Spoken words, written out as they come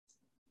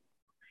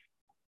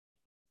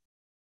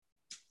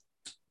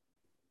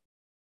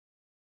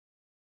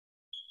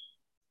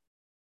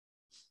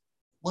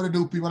What it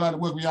do, people? I'd like to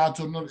welcome y'all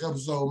to another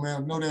episode,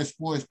 man. Know That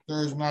Sports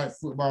Thursday Night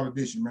Football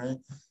Edition, man.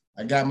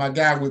 I got my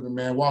guy with me,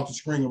 man, Walter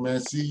Springer, man,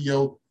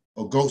 CEO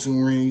of Goats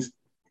and Rings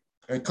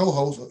and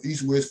co-host of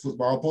East West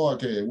Football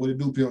Podcast. What it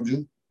do, Pimp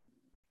Ju?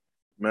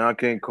 Man, I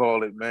can't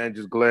call it, man.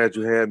 Just glad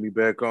you had me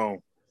back on.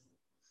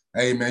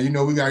 Hey, man,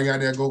 we got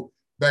to go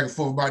back and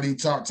forth about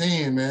these top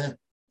 10, man.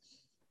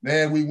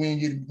 Man, we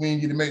didn't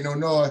get to make no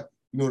noise.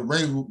 The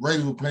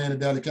Raiders were playing the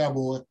Dallas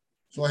Cowboys,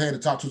 so I had to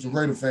talk to some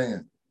Raider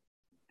fans.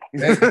 We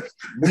ain't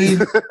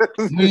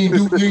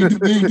do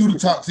the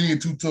top 10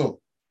 too tough.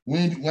 We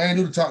ain't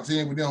do the top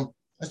 10 with them.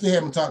 I still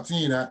have my top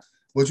 10 out.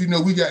 But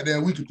we got there,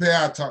 we compare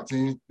our top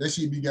 10. That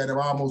shit be got them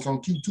almost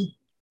on Q2.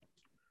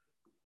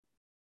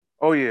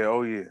 Oh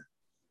yeah.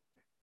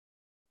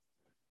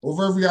 Well,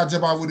 first we got to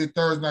jump out with this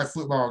Thursday night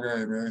football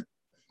game, man.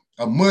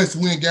 A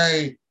must-win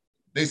game.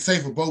 They say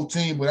for both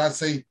teams, but I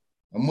say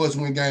a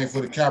must-win game for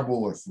the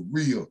Cowboys, for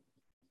real.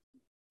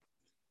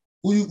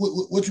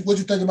 What you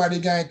think about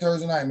this game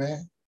Thursday night,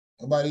 man?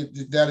 About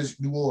this Dallas,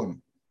 New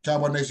Orleans.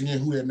 Cowboy Nation again,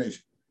 who that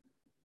nation?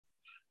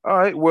 All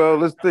right, well,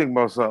 let's think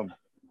about something.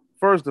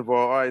 First of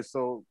all right,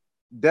 so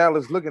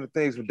Dallas, looking at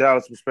things from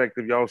Dallas'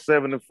 perspective, y'all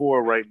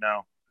 7-4 right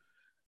now.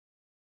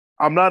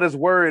 I'm not as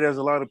worried as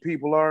a lot of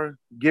people are,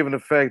 given the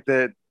fact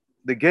that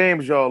the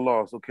games y'all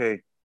lost,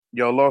 okay,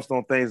 y'all lost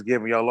on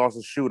Thanksgiving. Y'all lost a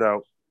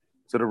shootout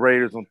to the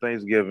Raiders on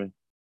Thanksgiving.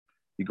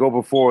 You go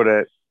before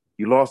that,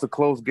 you lost a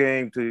close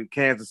game to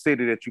Kansas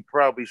City that you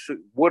probably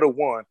would have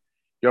won.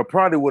 Y'all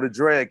probably would have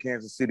dragged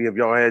Kansas City if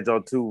y'all had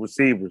y'all two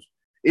receivers.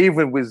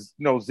 Even with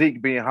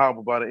Zeke being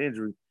hobbled by the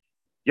injury,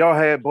 y'all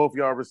had both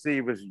y'all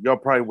receivers. Y'all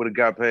probably would have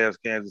got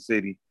past Kansas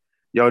City.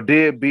 Y'all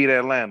did beat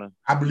Atlanta.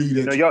 I believe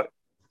that.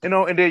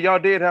 And then y'all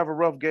did have a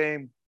rough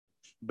game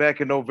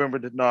back in November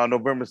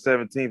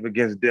 17th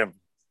against Denver.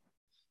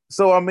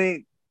 So, I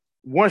mean,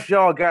 once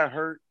y'all got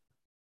hurt,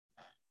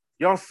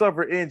 y'all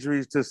suffered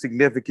injuries to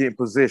significant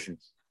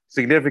positions,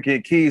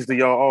 significant keys to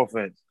y'all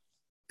offense,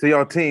 to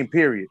y'all team,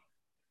 period.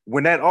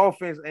 When that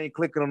offense ain't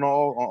clicking on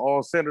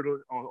all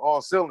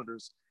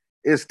cylinders,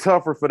 it's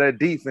tougher for that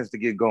defense to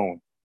get going.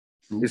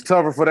 It's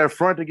tougher for that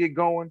front to get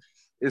going.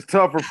 It's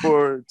tougher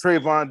for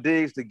Trayvon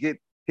Diggs to get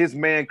his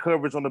man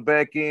coverage on the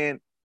back end,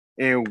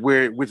 and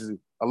which is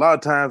a lot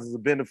of times is a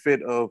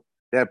benefit of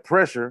that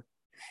pressure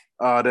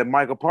that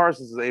Michael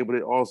Parsons is able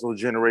to also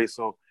generate.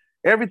 So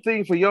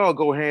everything for y'all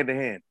go hand in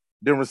hand.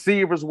 The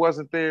receivers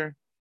wasn't there.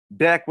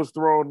 Dak was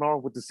thrown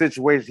off with the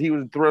situation he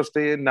was thrust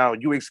in. Now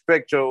you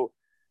expect your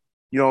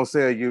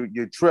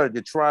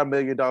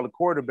tri-million-dollar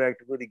quarterback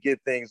to really get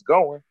things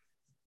going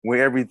when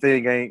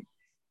everything ain't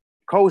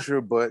kosher,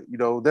 but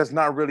that's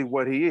not really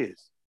what he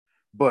is.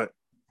 But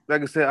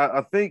like I said,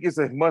 I think it's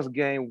a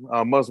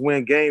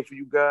must-win game for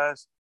you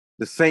guys.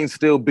 The Saints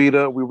still beat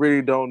up. We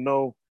really don't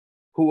know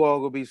who all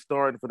gonna be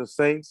starting for the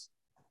Saints.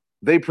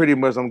 They pretty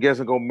much, I'm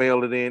guessing, gonna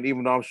mail it in,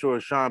 even though I'm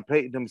sure Sean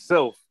Payton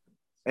himself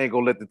ain't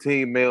gonna let the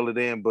team mail it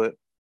in. But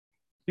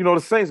the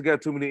Saints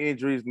got too many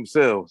injuries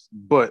themselves.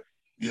 But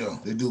yeah,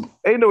 they do.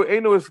 Ain't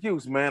no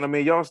excuse, man. I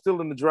mean, y'all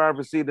still in the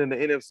driver's seat in the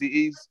NFC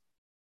East.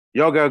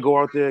 Y'all gotta go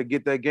out there and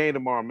get that game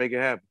tomorrow and make it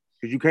happen.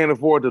 Because you can't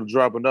afford to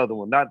drop another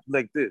one. Not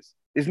like this.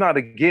 It's not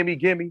a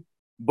gimme,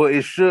 but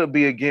it should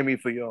be a gimme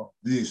for y'all.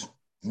 Yes.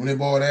 When they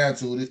boil down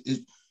to it,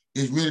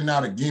 it's really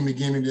not a gimme,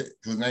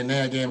 because they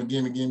now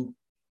gimme.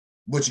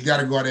 But you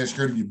got to go out there and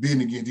skirt your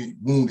business against the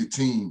wounded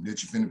team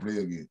that you finna play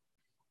against.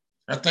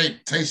 I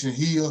think Taysom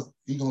Hill,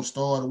 he gonna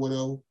start or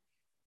whatever.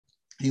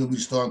 He gonna be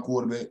the starting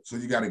quarterback. So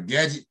you got a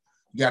gadget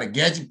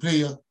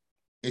player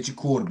at your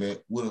quarterback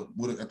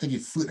with I think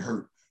his foot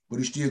hurt, but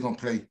he's still gonna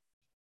play.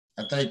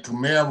 I think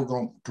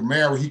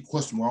Kamara, he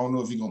questionable. I don't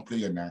know if he's gonna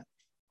play or not.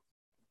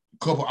 A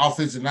couple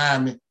offensive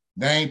linemen,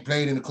 they ain't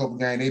played in a couple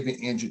games. They've been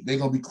injured. They're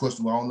gonna be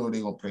questionable. I don't know if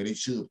they're gonna play. They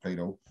should play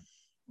though.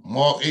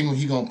 Mark Ingram,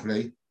 he gonna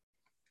play.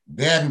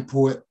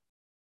 Davenport,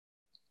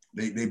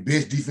 they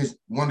best defense,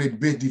 one of their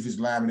best defense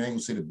linemen. They ain't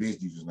gonna say the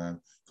best defense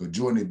lineman, because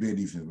Jordan, their best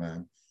defense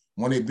lineman.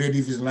 One of their best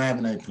defense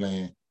linemen ain't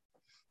playing.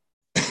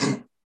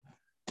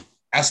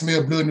 I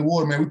smell blood in the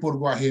water, man. We supposed to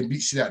go out here and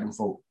beat shit out them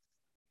folk.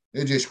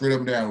 They just straight up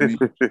and down with me.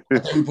 I think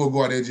we supposed to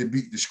go out there and just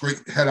beat the straight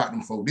hell out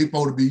them folk. They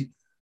supposed to be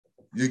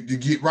the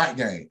get right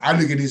game. I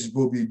look at this as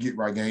supposed to be a get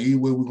right game. Either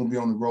way, we're gonna be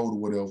on the road or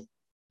whatever.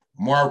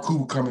 Mark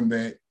Cooper coming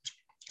back.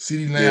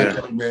 CeeDee Lamb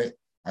coming back.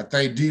 I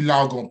think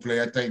D-Law gonna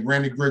play. I think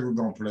Randy Gregory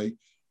gonna play.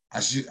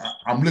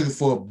 I'm looking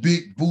for a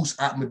big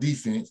boost out my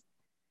defense.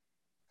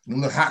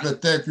 The hot little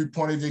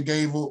 33-pointer they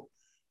gave up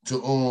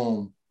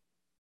to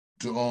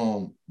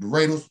the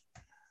Raiders.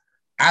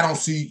 I don't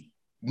see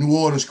New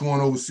Orleans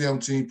scoring over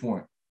 17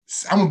 points.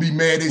 I'm gonna be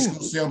mad they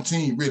score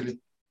 17, really.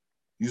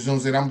 You know what I'm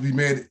saying? I'm gonna be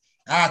mad.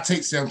 I'll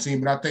take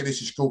 17, but I think they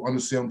should score under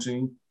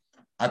 17.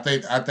 I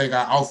think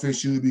our offense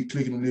should be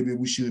clicking a little bit.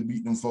 We should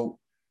beat them folk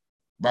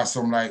by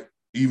some, like,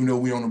 even though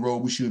we on the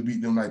road, we should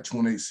beat them like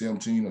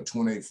 28-17 or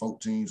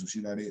 28-14, some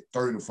shit like that,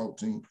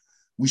 30-14.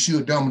 We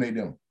should dominate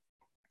them.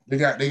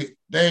 They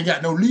ain't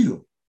got no leader.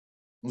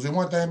 I'm saying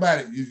one thing about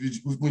it,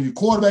 when your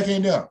quarterback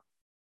ain't there,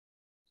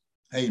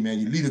 hey man,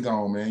 your leader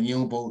gone, man. You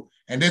don't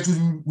And that's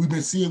what we've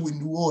been seeing with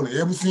New Orleans.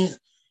 Ever since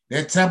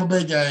that Tampa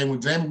Bay game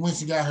when Jameis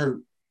Winston got hurt,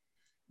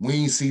 we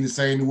ain't seen the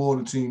same New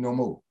Orleans team no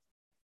more.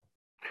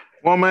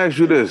 Well, I'm gonna ask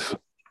you this.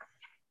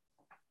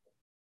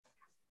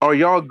 Are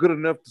y'all good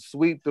enough to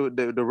sweep the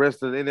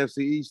rest of the NFC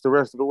East the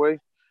rest of the way?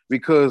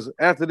 Because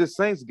after this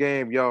Saints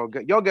game, y'all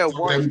got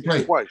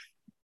Washington twice.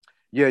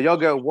 Yeah, y'all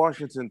got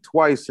Washington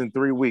twice in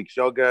 3 weeks.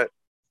 Y'all got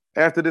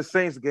after the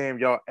Saints game,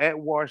 y'all at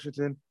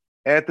Washington,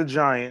 at the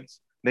Giants,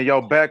 then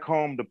y'all back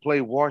home to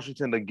play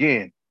Washington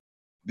again.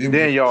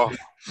 Then y'all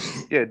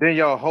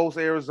host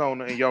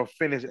Arizona and y'all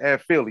finish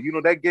at Philly. You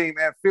know that game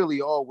at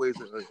Philly always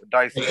a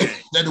dicey game.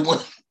 That's the one.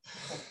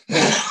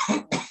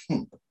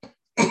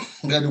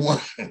 That's the one.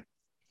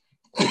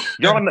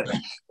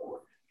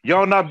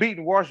 Y'all not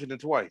beating Washington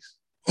twice.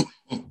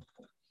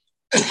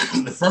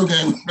 The first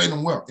game we played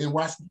them well in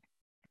Washington.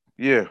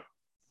 Yeah.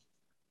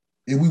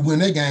 If we win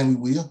that game,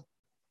 we will.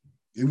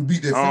 If we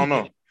beat that, I don't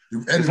know.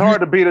 It's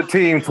hard to beat a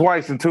team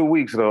twice in 2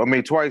 weeks, though. I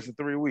mean, twice in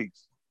 3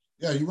 weeks.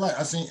 Yeah, you're right.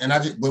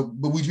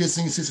 But we just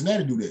seen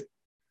Cincinnati do that.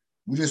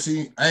 We just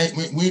seen.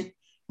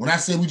 When I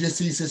say we just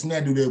seen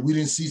Cincinnati do that, we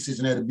didn't see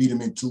Cincinnati beat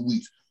them in 2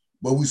 weeks.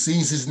 But we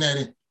seen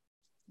Cincinnati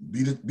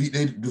beat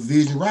their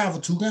division rival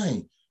 2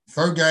 games.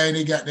 First game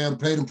they got them,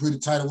 played them pretty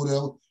tight or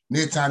whatever.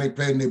 Next time they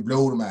played them, they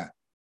blew them out.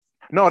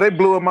 No, they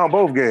blew them out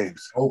both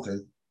games. Okay.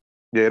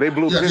 Yeah, they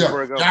blew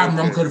Pittsburgh out. I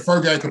remember because the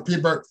first game,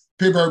 because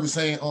Pittsburgh was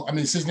saying,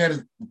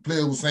 Cincinnati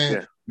players was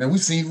saying, man, we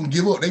seen them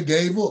give up. They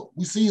gave up.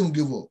 We seen them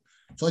give up.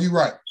 So you're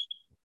right.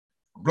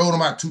 Blow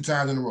them out 2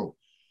 times in a row.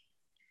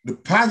 The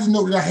positive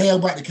note that I have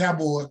about the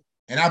Cowboys,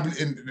 and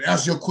to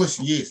answer your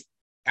question, yes.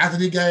 After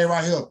this game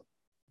right here,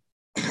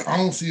 I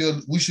don't see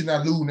we should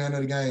not lose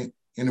another game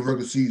in the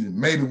regular season.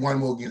 Maybe one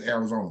more against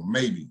Arizona,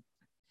 maybe.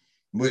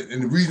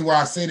 And the reason why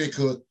I say that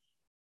because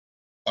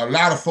a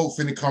lot of folks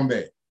finna come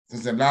back.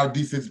 There's a lot of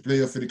defensive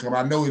players finna come.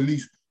 I know at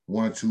least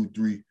 1, 2,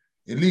 3,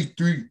 at least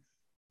three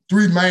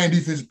main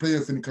defensive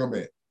players finna come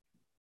back.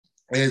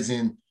 As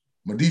in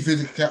my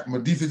defensive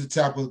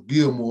tackle,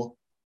 Gallimore.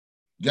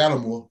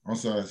 I'm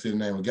sorry, I said the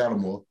name of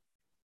Gallimore.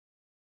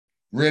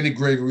 Randy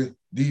Gregory,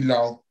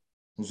 D-Law.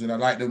 I said I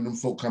like them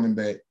folk coming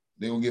back.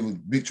 They gonna give a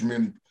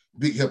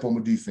big help on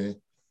my defense.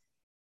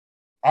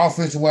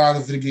 Offensive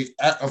wise, I'm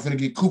finna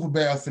get Cooper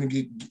back. I'm finna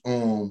get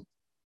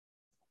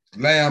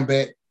Lamb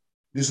back.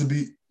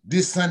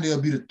 This Sunday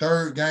will be the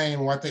 3rd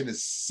game, or I think the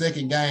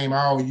 2nd game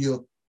all year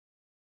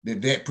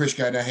that Dak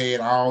Prescott had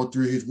all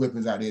 3 of his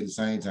weapons out there at the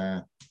same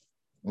time.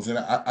 I'm saying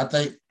I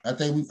think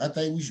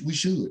we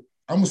should.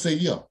 I'm gonna say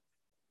yeah.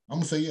 I'm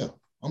gonna say yeah.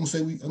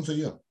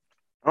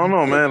 I don't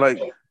know, man. Like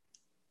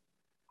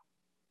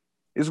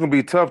it's gonna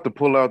be tough to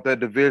pull out that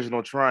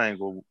divisional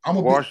triangle.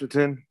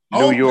 Washington,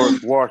 New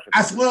York, Washington.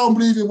 I swear I don't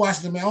believe in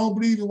Washington, man. I don't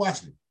believe in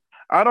Washington.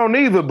 I don't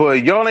either,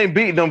 but y'all ain't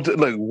beating them.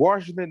 Like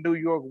Washington, New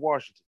York,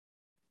 Washington.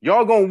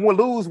 Y'all gonna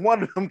lose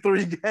one of them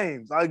 3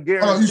 games. I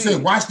guarantee. Oh, you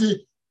said Washington,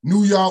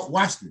 New York,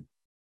 Washington.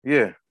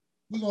 Yeah.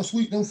 We're gonna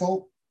sweep them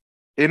folk.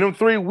 In them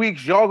 3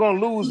 weeks, y'all gonna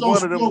lose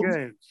one of them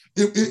games.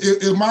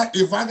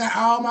 If I got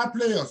all my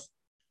players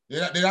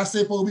that I say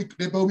they supposed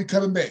to be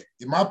coming back.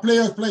 If my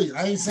players play,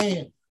 I ain't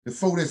saying the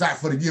folk that's out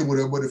for the year with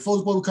them, but the folks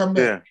supposed to come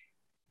back.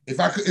 Yeah.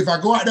 If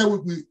I go out there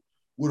with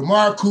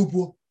Amari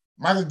Cooper,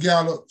 Michael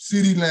Gallup,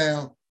 CeeDee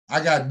Lamb,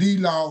 I got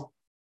D-Law,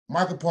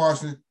 Michael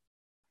Parsons,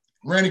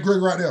 Randy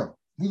Gregory right there.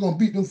 We're gonna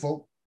beat them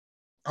folk.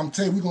 I'm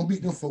telling you, we're gonna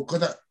beat them folk.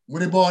 Because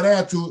when they ball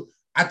down to it,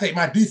 I think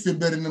my defense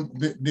better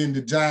than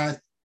the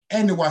Giants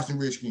and the Washington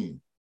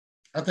Redskins.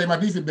 I think my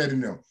defense better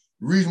than them.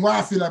 The reason why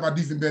I feel like my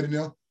defense better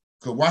than them,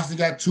 because Washington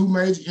got 2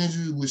 major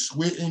injuries with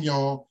Sweat and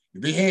Young.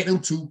 If they had them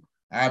 2,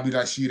 I'd be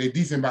like, shit, their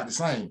defense about the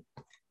same.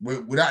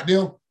 But without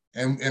them,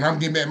 and I'm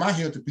getting back my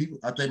health to people,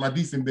 I think my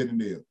defense better than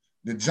them.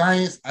 The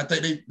Giants, I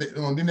think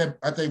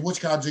I think which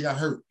guy got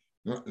hurt?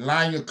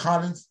 Lionel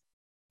Collins,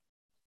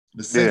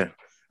 the safety.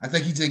 I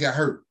think he just got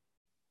hurt.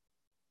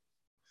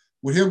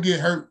 With him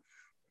getting hurt,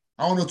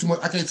 I don't know too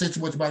much. I can't say too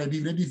much about their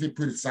defense. Their defense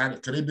pretty solid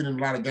because they've been in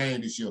a lot of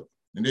games this year,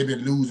 and they've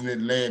been losing at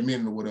the last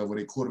minute or whatever.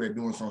 Their quarterback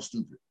doing something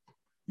stupid.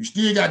 You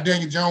still got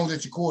Daniel Jones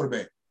at your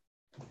quarterback.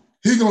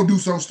 He's gonna do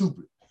something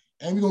stupid,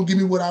 and we're gonna give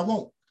me what I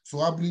want. So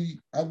I believe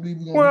we're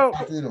gonna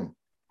beat them.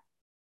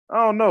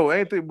 I don't know,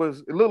 ain't they? But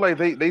it looked like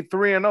they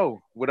 3-0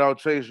 without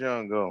Chase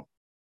Young go.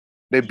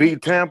 They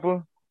beat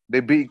Tampa,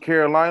 they beat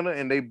Carolina,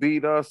 and they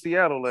beat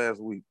Seattle last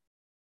week.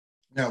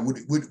 Now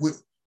with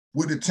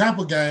the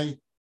Tampa game,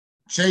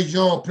 Chase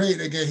Young played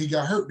that game. He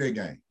got hurt that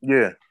game.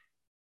 Yeah,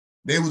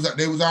 they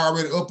was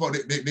already up on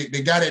it.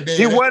 They got it there.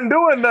 He wasn't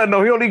doing nothing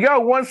though. He only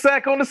got 1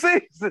 sack on the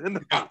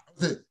season.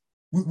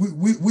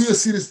 We'll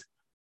see this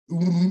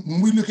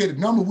when we look at the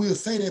number. We'll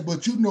say that,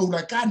 but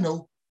like I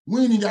know,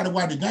 we ain't got to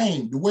watch the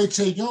game. The way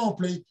Chase Young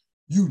play,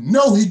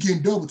 he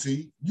getting double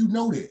teamed. You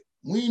know that.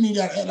 We ain't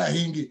got to act like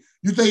he can get.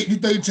 You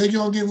think Chase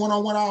Young getting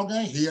 1-on-1 all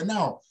game? Hell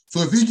no.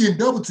 So if he getting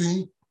double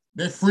teamed,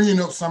 they're freeing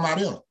up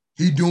somebody else.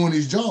 He doing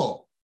his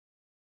job.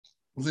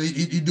 So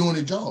he doing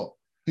his job.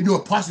 He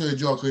doing partially his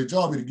job because his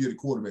job is to get a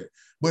quarterback.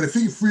 But if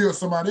he free up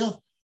somebody else,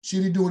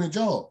 he doing his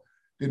job.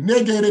 The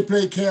next game they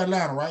played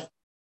Carolina, right?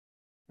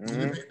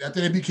 Mm-hmm. I think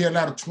they beat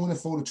Carolina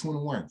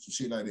 24-21, some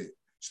shit like that.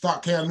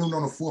 Start Cam Newton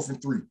on the 4th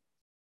and 3.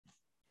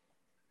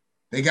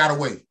 They got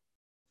away.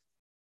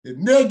 The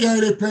next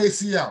game they played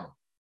Seattle.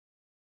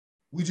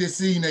 We just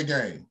seen that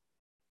game.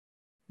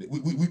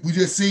 We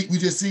just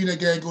seen that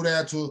game go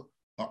down to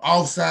an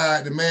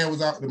offside. The man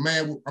was out. An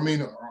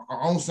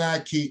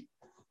onside kick.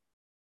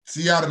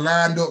 Seattle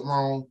lined up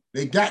wrong.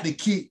 They got the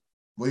kick,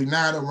 but he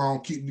lined up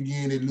wrong. Kicked it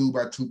again. They lose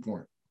by 2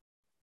 points.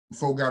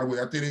 Before got away.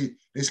 I think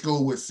they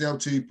scored with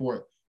 17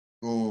 points.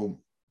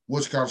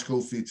 Wichita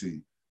scored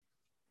 15.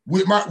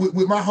 With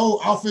my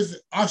whole offensive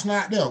arsenal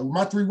out there, with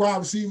my 3 wide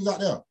receivers out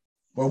there,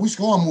 but we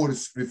scoring more than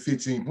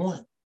 15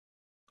 points.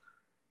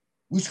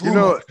 We scored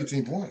more than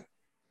 15 points.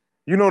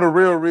 You know the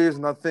real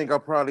reason I think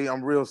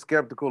I'm real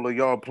skeptical of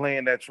y'all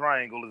playing that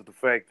triangle is the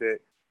fact that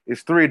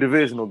it's 3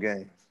 divisional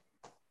games.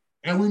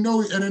 And we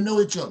know and they know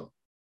each other.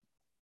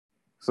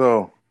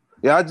 So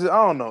yeah, I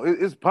don't know.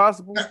 It's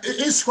possible.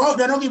 It's screwed.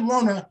 Don't get me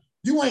wrong now.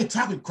 You ain't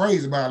talking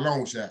crazy about a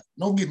long shot.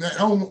 Don't get that.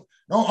 Don't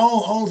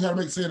try to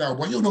make sense out.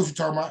 Boy, you know what you're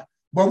talking about.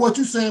 But what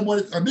you saying, boy,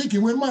 a nigga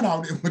can win money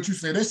out there. What you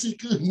say, that shit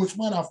could win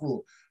money out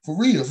for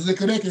real. So that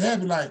can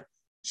happen. Like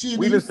shit.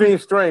 We just seen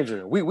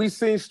Stranger. We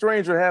seen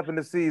Stranger happen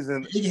this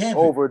season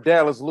over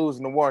Dallas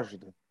losing to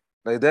Washington.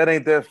 Like that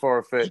ain't that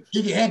far fetched.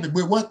 It can happen.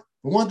 But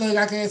one thing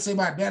I can't say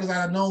about Dallas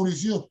I've known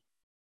this year,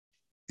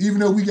 even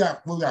though we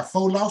got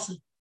 4 losses,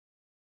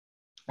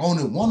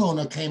 only one on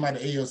them came out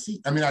of the ALC.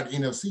 I mean out of the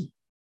NFC.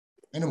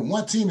 And then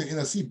one team in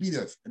the NFC beat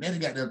us, and they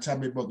got their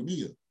Tampa Bay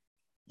Buccaneers.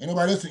 Ain't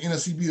nobody else in the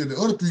NFC beat us.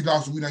 The other 3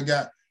 losses we done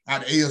got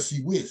out of the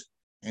ALC West.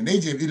 And they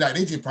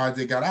just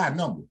probably got our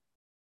number.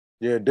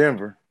 Yeah,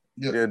 Denver.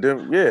 Yeah,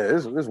 Denver. Yeah,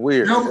 it's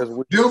weird.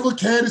 Denver,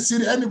 Kansas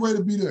City, anywhere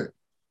to be there.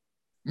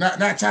 Not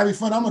trying to be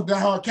fun. I'm a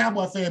diehard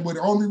Cowboy fan, but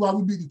the only reason why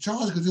we beat the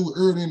Chargers because it was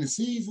early in the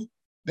season.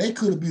 They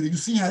could have beat us. You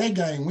see how that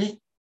game went?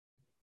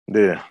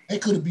 Yeah. They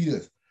could have beat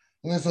us.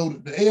 And so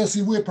the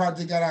ALC West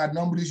probably got our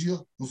number this year.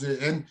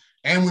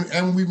 And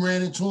when we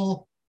ran into them,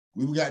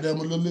 we got them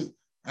a little bit.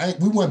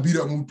 We weren't beat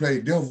up when we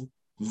played Denver.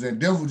 Because in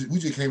Denver, we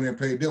just came in and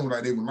played Denver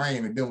like they were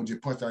lame, and Denver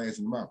just punched our ass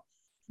in the mouth.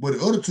 But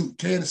the other 2,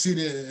 Kansas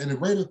City and the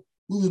Raiders,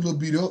 we was a little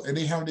beat up, and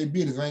they handled their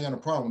business. I ain't got no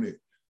problem with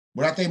it.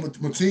 But I think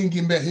my team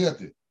getting back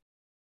healthy.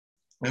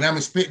 And I'm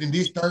expecting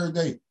this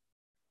Thursday,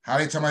 how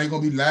they talking about he's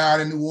going to be loud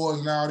in New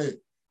Orleans and all that.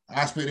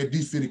 I expect that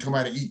defense to come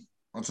out and eat.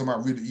 I'm talking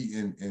about really eat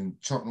and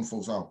chunk them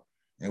folks out.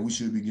 And we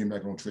should be getting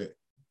back on track.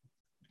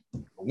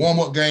 A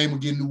warm-up game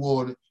against New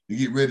Orleans to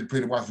get ready to play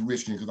the Washington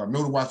Redskins because I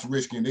know the Washington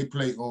Redskins, they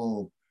play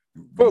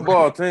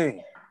football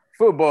team.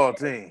 Football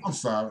team. I'm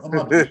sorry.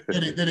 They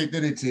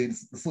team,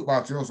 the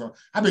football team. I'm sorry.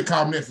 I've been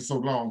calling that for so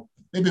long.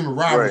 They've been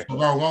rivals for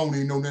long. I don't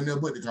even know nothing else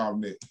but to call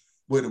them that.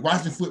 But the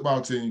Washington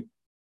football team,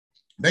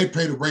 they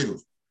play the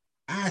Raiders.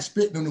 I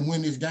expect them to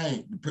win this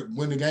game,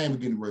 win the game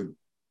against the Raiders.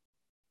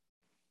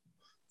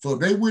 So if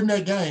they win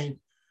that game,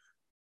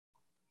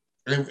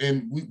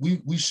 and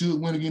we should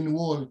win against New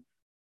Orleans,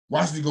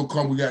 Washington gonna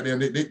come. We got them.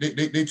 They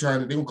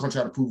gonna come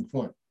try to prove a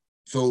point.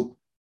 So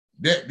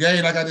that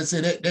game, like I just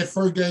said, that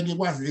first game against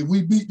Washington, if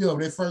we beat them,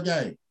 that first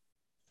game,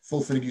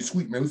 folks finna get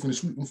sweet, man. We finna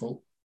sweep them,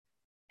 folks.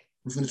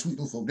 That's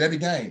the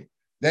game.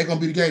 That's gonna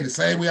be the game. The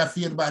same way I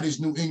feel about this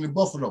New England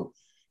Buffalo.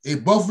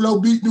 If Buffalo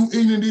beat New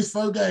England this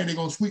first game, they're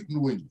gonna sweep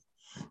New England.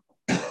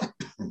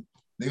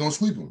 They're gonna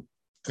sweep them.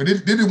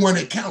 Because they're the one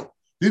that count.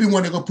 They're the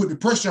one that gonna put the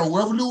pressure on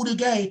whoever lose the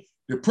game,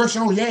 the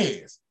pressure on your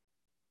ass.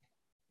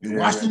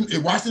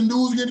 If Washington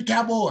lose against the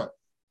Cowboys,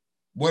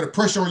 boy, the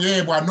pressure on your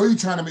ass, boy, I know you're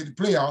trying to make the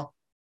playoff.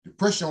 The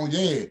pressure on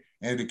your ass.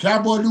 And if the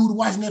Cowboys lose to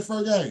Washington that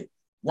first game,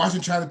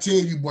 Washington trying to tell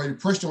you, boy, the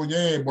pressure on your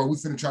ass, boy, we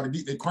finna try to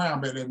get that crown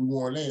back that we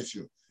won last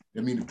year.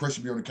 That means the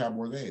pressure be on the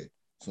Cowboys' ass.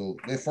 So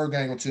that first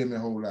game gonna tell me a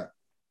whole lot.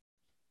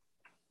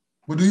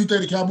 But do you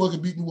think the Cowboys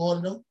can beat New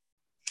Orleans though?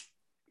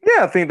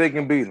 Yeah, I think they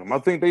can beat them. I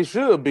think they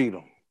should beat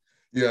them.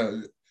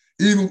 Yeah.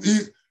 Even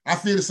I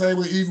feel the same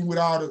way, even with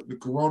all the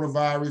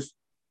coronavirus,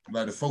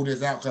 like the folk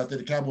that's out, because I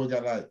think the Cowboys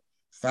got like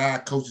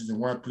 5 coaches and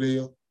 1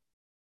 player.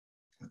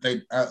 I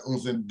think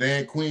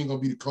Dan Quinn gonna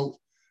be the coach.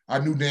 I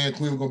knew Dan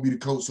Quinn was gonna be the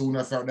coach. So when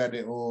I found out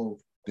that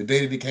the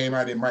day that they came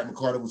out that Mike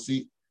McCarthy was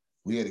sick,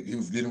 he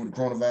was dealing with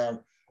the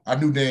coronavirus. I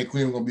knew Dan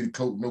Quinn was gonna be the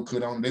coach. No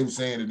cut on. They were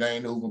saying that they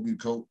ain't know who was gonna be the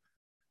coach.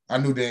 I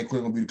knew Dan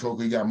Quinn was gonna be the coach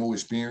because he got more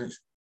experience.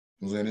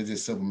 You know what I'm saying? It's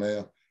just simple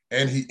math.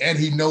 And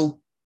he know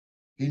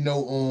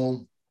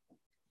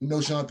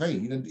Sean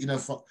Payton.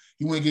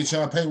 He went against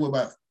Sean Payton with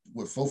about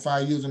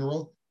 4-5 years in a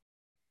row.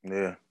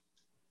 Yeah.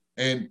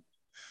 And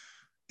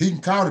he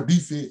can call the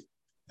defense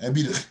and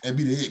be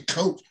the head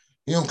coach.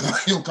 He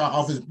don't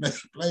call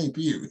offensive play,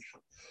 period.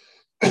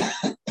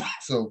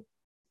 So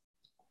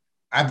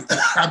I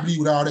believe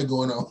with all that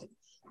going on,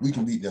 we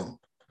can beat them.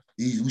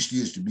 Easy. We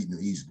still should beat them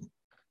easily.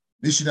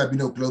 This should not be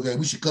no close game.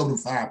 We should cover them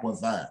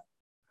 5.5.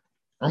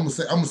 I'm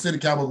gonna say the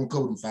Cowboys gonna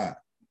cover them 5.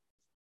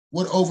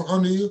 What over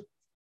under you?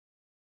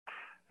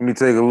 Let me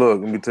take a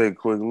look. Let me take a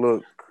quick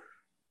look.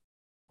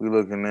 We're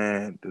looking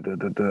at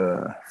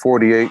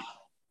 48.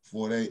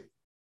 48.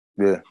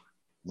 Yeah.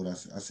 What I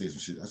said some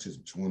shit. I said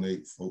some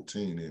 28,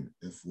 14, and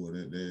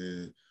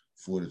that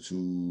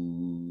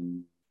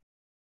 42.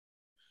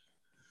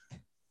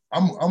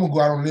 I'm gonna go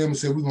out on a limb and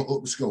say we're gonna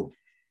up the score.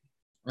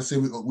 I say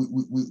we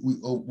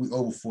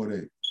over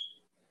 48.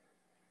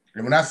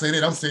 And when I say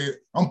that, I'm saying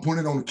I'm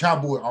putting it on the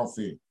Cowboy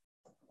offense.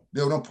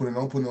 That's what I'm putting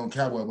it on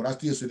Cowboy. But I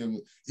still say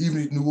that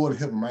even if New Orleans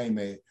help them, I ain't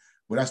mad.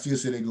 But I still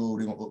say they're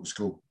gonna up the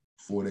score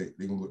 48.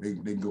 They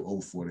can go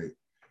over 48.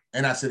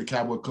 And I said the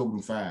Cowboy covered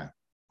them 5.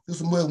 This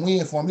is a must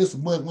win for them. This is a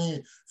must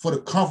win for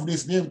the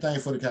confidence and everything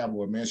for the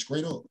Cowboy, man.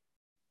 Straight up.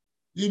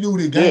 You knew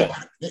the game.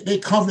 Yeah. They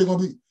confident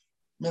gonna be.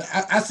 Man,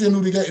 I still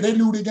knew the game. They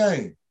knew the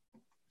game.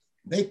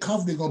 They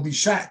confident gonna be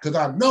shot because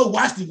I know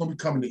Washington gonna be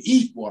coming to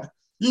eat, boy.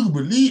 You can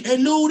believe they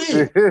knew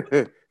this.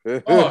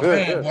 Oh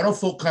man, boy, them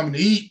folk coming to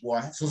eat,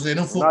 boy. So say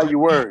them folk. Now you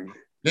worried.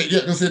 I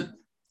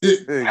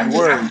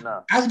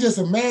can just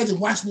imagine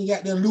Washington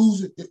got them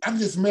losing. I can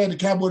just imagine the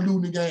Cowboys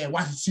losing the game and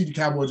Washington see the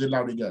Cowboys just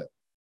lost the game.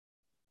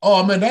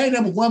 Oh man, they ain't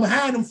never one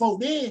behind them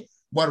folk then.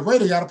 But the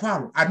Raiders got a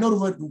problem. I know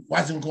the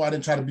Washington go out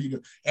and try to beat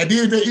them. And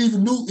then they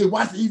even knew if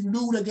Washington even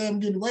knew that game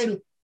against the Raiders.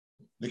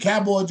 The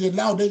Cowboys just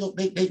loud.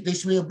 They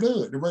smell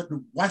blood.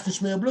 The Washington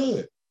smell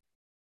blood.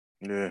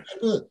 Yeah.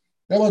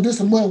 That was this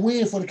a must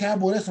win for the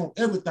Cowboys. That's on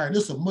everything.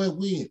 This a must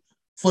win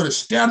for the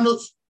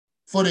standards,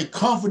 for their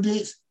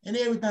confidence, and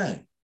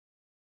everything.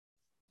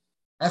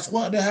 That's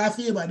how I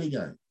feel about this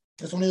game.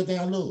 That's on everything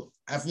I love.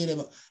 I feel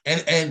that,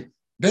 and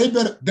they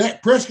better.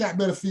 Dak Prescott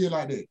better feel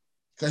like that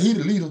because he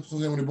the leader. So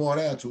when they boil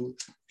down to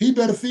it, he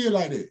better feel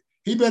like that.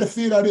 He better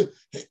feel like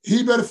that.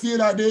 He better feel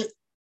like that.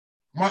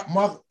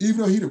 Even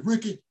though he the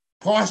rookie.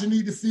 Parson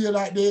need to feel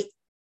like that.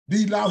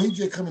 D-Law, he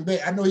just coming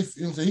back. I know he just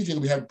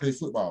gonna be having to play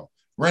football.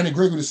 Randy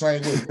Gregory the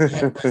same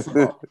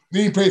way.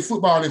 He ain't played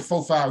football in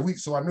 4-5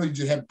 weeks, so I know you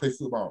just haven't played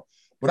football.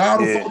 But all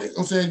the folks,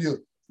 I'm saying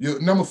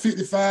your number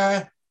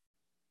 55,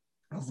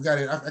 I forgot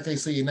it. I can't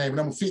say your name, but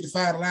number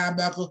 55, the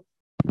linebacker,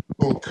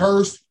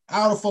 Curse,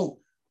 all the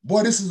folks.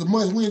 Boy, this is a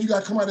must win. You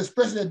gotta come out,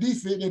 especially that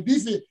defense.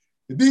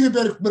 The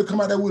defense better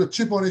come out there with a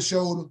chip on his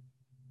shoulder.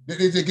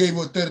 They just gave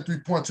up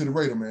 33 points to the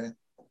Raider, man.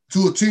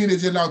 To a team that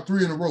just lost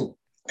 3 in a row.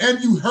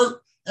 And you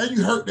hurt,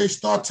 they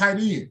start tight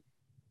end.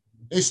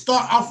 They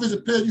start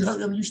offensive player, you hurt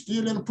them, you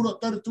still let them put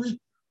up 33.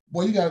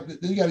 Boy, you gotta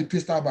be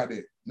pissed off about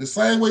that. The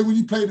same way when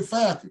you play the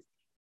Falcons,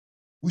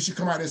 we should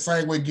come out that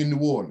same way getting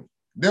New Orleans.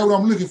 That's what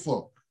I'm looking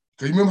for.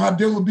 Because you remember how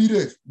Denver beat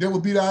us?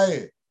 Denver beat our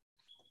ass.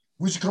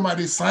 We should come out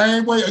the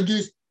same way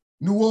against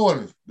New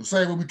Orleans, the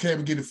same way we came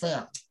and get the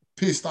Falcons.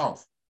 Pissed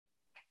off.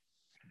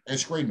 And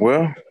scraping.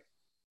 Well,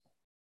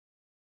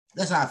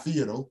 that's how I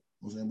feel, though.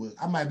 But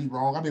I might be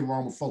wrong. I've been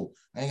wrong before.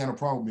 I ain't got no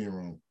problem being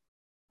wrong.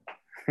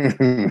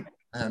 I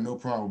have no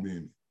problem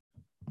being.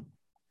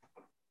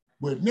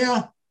 But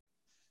now,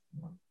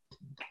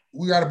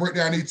 we got to break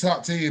down these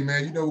top 10,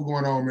 man. You know what's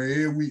going on, man.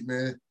 Every week,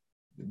 man.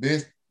 The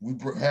best, we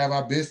have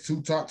our best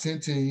 2 top 10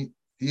 teams.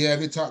 He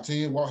have his top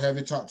 10. Walt have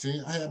his top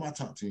 10. I have my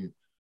top 10.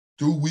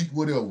 Through week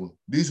whatever.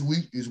 This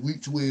week is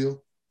week 12.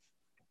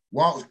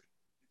 Walt,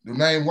 the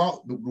name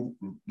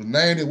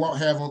that Walt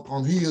have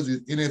on his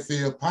is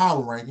NFL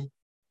Power Ranking.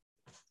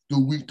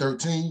 Through week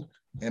 13,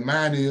 and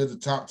mine is the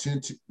top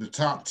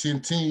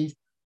 10 teams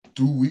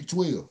through week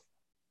 12.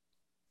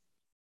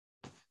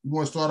 You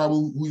want to start out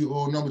with who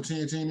your number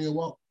 10 team is,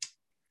 Walt?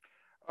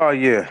 Oh,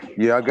 yeah.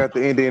 I got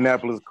the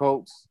Indianapolis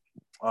Colts.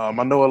 I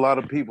know a lot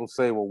of people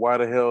say, well, why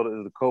the hell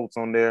is the Colts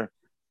on there?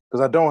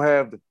 Because I don't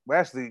have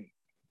actually,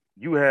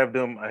 you have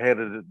them ahead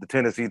of the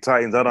Tennessee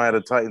Titans. I don't have the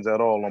Titans at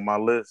all on my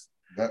list.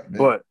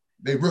 But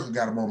they really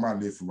got them on my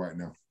list for right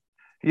now.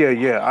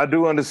 Yeah. I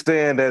do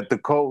understand that the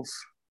Colts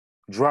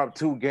dropped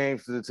 2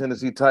 games to the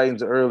Tennessee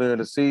Titans earlier in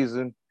the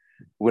season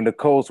when the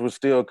Colts were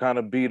still kind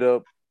of beat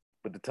up,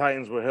 but the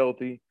Titans were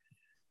healthy.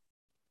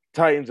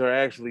 Titans are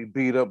actually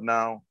beat up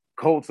now.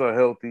 Colts are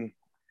healthy.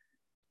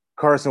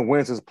 Carson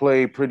Wentz has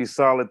played pretty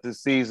solid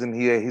this season.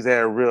 He's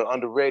had a real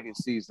underrated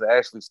season,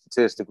 actually,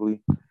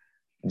 statistically.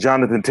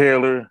 Jonathan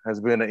Taylor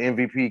has been an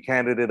MVP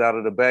candidate out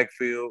of the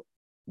backfield.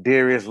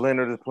 Darius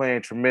Leonard is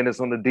playing tremendous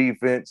on the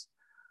defense.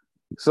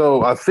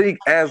 So I think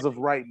as of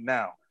right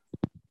now,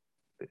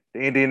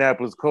 the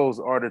Indianapolis Colts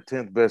are the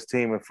 10th best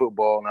team in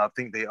football, and I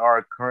think they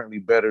are currently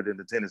better than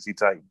the Tennessee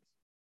Titans.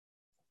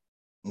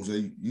 So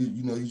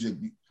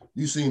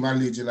you seen my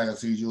list just like I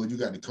see you. You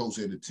got the Colts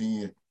at the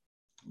 10.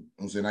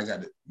 I'm saying I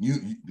got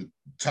the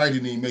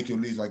Titans didn't make your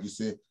list like you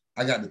said.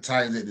 I got the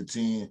Titans at the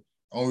 10.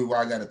 Only why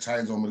I got the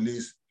Titans on my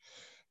list.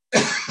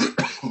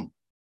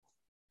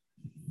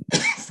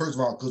 First of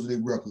all, because of their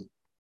record,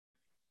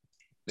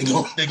 they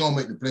gonna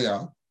make the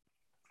playoff.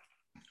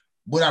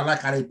 But I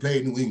like how they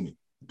played New England.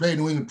 Played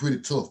New England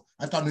pretty tough.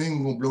 I thought New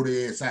England gonna blow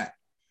their ass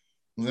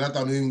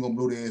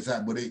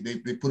out. But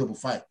they put up a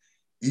fight.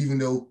 Even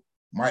though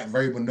Mike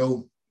Vrabel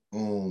know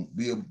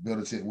Bill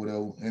Belichick,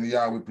 whatever, and they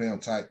always play them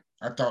tight.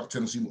 I thought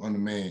Tennessee was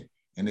undermanned,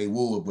 and they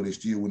would, but they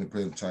still wouldn't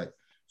play them tight.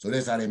 So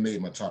that's how they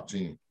made my top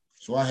 10.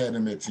 So I had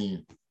them at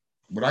 10.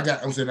 But I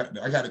got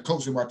the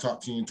Colts in my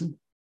top 10 too.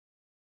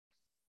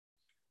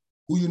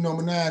 Who your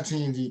number 9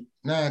 team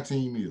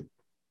is?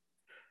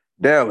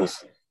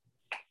 Dallas.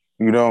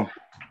 You know,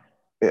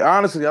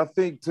 Honestly, I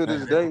think to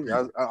this day,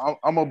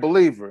 I'm a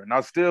believer, and I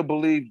still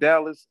believe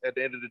Dallas. At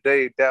the end of the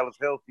day, if Dallas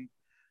healthy,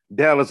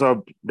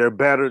 they're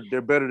better.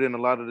 They're better than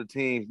a lot of the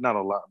teams. Not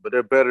a lot, but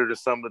they're better than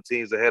some of the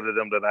teams ahead of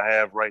them that I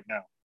have right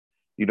now.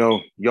 You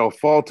know, y'all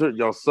faltered.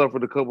 Y'all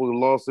suffered a couple of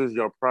losses.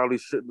 Y'all probably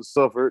shouldn't have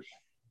suffered.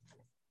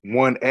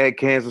 One at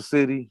Kansas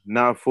City,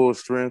 not full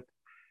strength.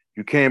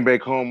 You came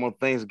back home on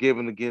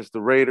Thanksgiving against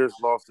the Raiders,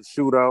 lost the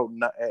shootout,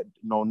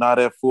 not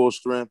at full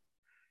strength.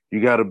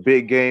 You got a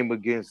big game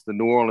against the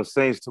New Orleans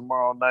Saints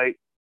tomorrow night.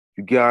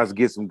 You guys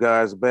get some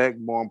guys back.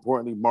 More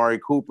importantly, Mari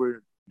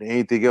Cooper.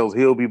 Anything else,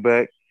 he'll be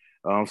back.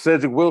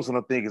 Cedric Wilson,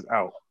 I think, is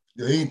out.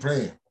 Yeah, he ain't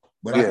playing.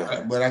 But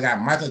I got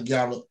Michael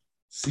Gallup,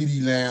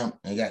 CeeDee Lamb,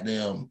 and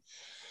goddamn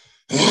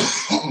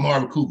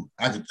Marvin Cooper.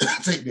 I could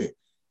take that.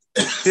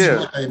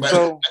 Yeah.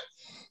 So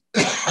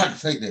I can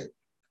take that.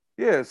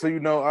 Yeah. So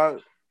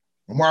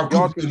Marvin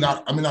Cooper.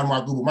 Not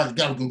Marvin Cooper. Michael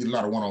Gallup can get a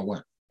lot of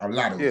one-on-one. A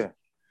lot of them.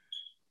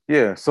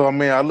 Yeah. So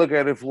I look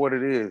at it for what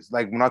it is.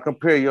 Like when I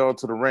compare y'all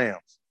to the Rams,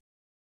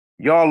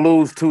 y'all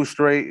lose 2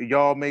 straight.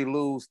 Y'all may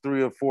lose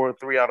 3 out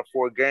of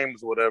 4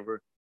 games, or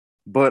whatever.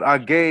 But I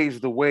gauge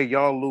the way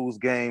y'all lose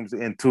games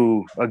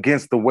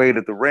against the way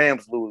that the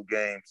Rams lose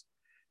games.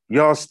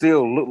 Y'all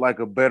still look like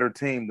a better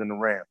team than the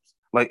Rams.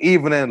 Like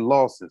even in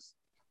losses,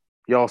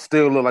 y'all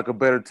still look like a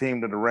better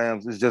team than the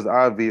Rams. It's just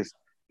obvious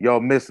y'all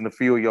missing a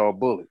few of y'all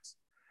bullets.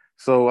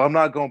 So I'm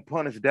not gonna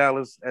punish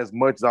Dallas as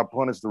much as I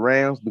punish the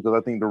Rams because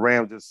I think the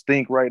Rams just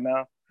stink right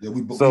now. Yeah,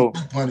 we both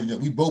punished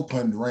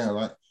the Rams.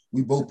 Right?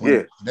 We both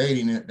punished.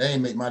 Yeah. They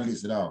ain't make my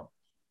list at all.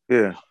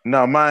 Yeah,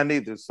 no, mine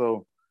neither.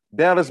 So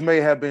Dallas may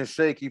have been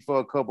shaky for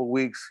a couple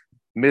weeks,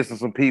 missing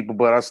some people,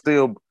 but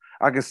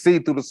I can see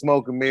through the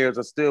smoke and mirrors.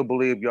 I still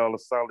believe y'all a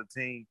solid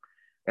team.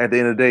 At the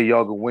end of the day,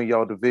 y'all can win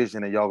y'all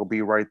division and y'all can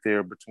be right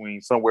there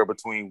somewhere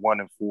between 1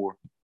 and 4.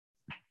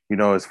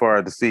 As far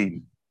as the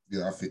seeding.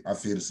 Yeah, I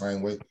feel the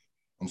same way.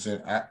 I'm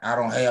saying I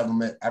don't have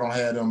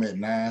them at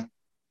 9.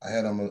 I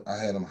had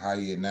them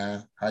higher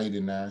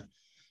than 9.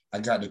 I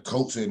got the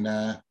Colts at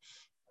 9.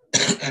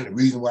 And the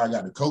reason why I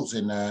got the Colts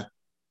at 9,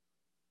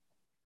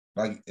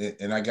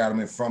 and I got them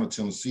in front of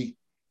Tennessee,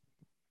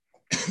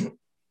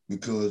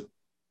 because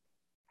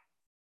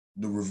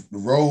the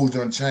roles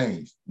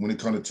unchanged when it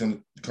comes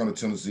to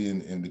Tennessee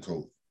and the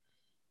Colts.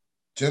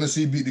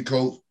 Tennessee beat the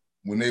Colts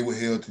when they were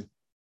healthy.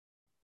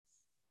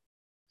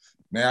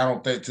 Now I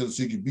don't think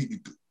Tennessee can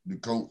beat the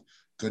Colts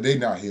because they're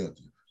not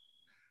healthy.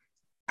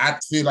 I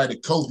feel like the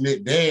Colts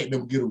let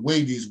them get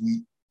away this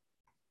week.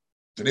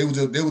 So they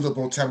was up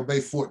on Tampa Bay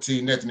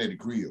 14-0 at the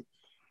crib.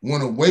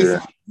 Went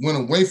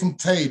away from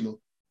Taylor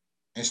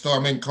and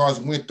started making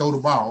Carson Wentz throw the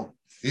ball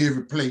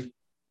every play,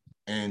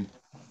 and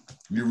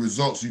the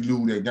results, you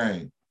lose that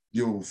game.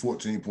 Give them a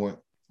 14-point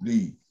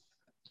lead.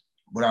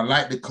 But I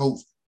like the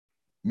Colts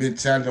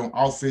mentality on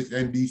offense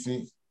and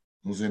defense.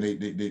 You know what I'm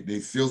saying? They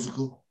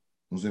physical. You know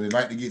what I'm saying? They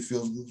like to get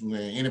physical. You know what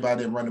I'm saying?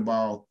 Anybody that run the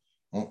ball,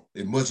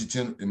 as much as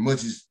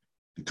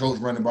the Colts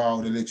run the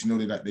ball, they let you know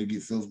they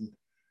get physical.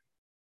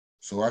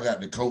 So I got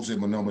the Colts at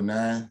my number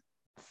 9.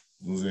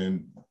 You know what I'm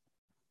saying?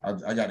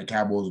 I got the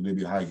Cowboys a little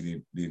bit higher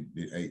than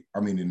 8.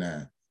 Than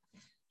 9.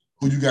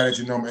 Who you got at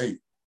your number 8?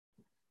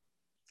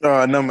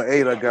 Number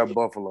 8, I got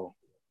Buffalo.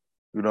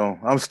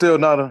 I'm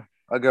still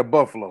I got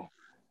Buffalo.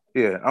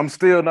 Yeah, I'm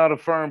still not a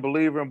firm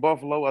believer in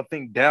Buffalo. I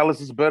think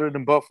Dallas is better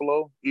than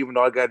Buffalo, even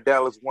though I got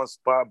Dallas 1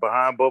 spot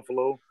behind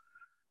Buffalo.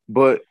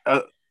 But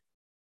I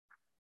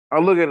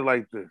look at it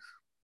like this.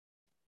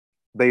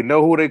 They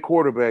know who their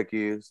quarterback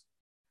is.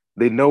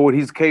 They know what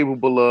he's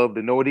capable of.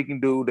 They know what he can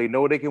do. They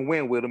know they can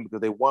win with him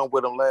because they won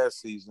with him last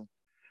season.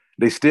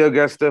 They still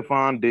got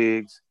Stephon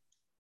Diggs.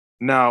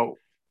 Now,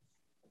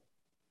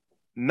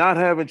 not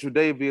having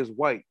Tre'Davious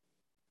White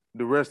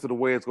the rest of the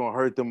way is going to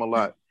hurt them a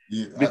lot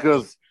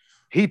because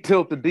he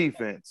tilted the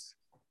defense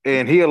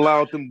and he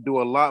allowed them to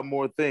do a lot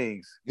more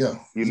things. Yeah.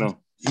 He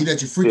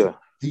let you freak it.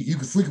 You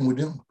can freak him with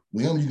them.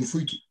 With him, you can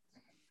freak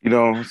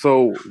it.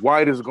 So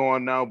White is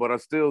gone now, but I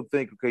still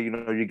think, okay,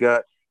 you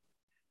got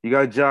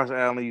Josh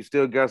Allen. You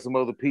still got some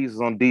other pieces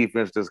on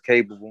defense that's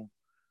capable.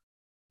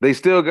 They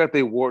still got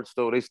their warts,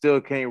 though. They still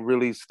can't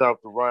really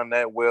stop the run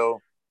that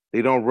well.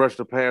 They don't rush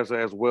the passer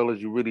as well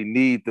as you really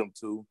need them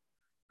to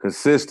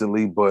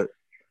consistently. But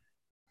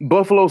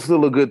Buffalo's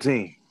still a good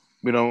team.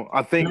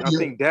 I think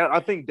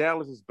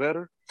Dallas is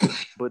better,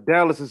 but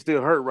Dallas is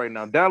still hurt right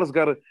now. Dallas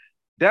got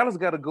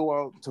to go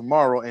out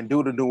tomorrow and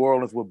do to New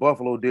Orleans what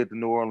Buffalo did to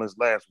New Orleans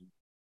last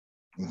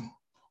week.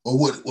 Or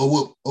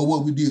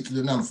what we did to the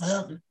Atlanta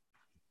Falcons.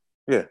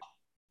 Yeah.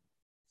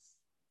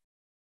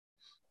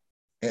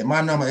 At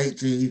my number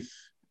 18,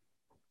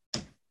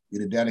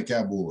 the Dallas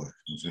Cowboys.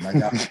 I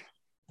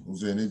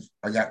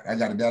got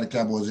the Dallas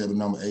Cowboys at the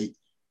number 8.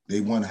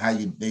 They won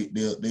higher.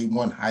 They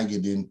won higher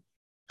than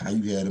how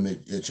you had them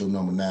at your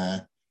number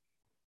 9.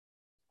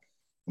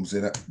 I'm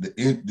saying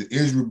the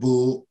injury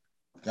bug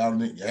had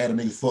a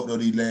nigga fucked up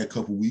these last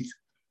couple weeks.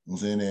 You know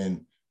what I'm saying?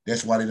 And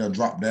that's why they done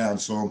dropped down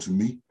some to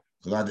me.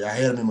 Because I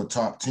had them in my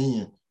top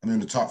 10. In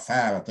the top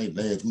 5, I think,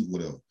 last week,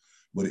 whatever.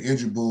 But the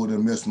injury bug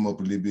done messed them up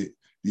a little bit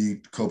these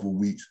couple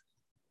weeks.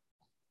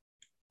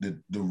 the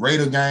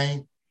Raider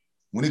game.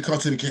 When it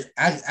comes to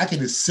I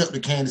can accept the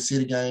Kansas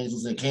City games. I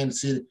was in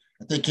Kansas City.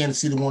 I think Kansas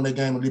City won that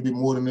game a little bit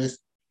more than this.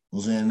 I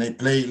was in they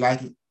played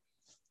like it.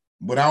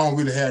 But I don't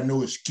really have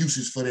no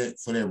excuses for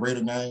that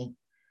Raider game.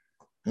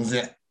 I was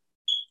at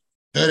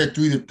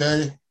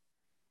 33-30. I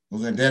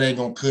was like, that ain't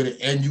gonna cut it.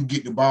 And you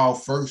get the ball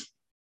first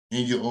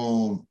in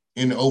your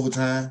in the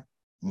overtime.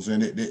 I'm saying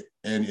that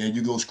and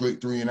you go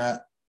straight 3 and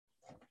out.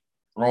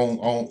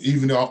 On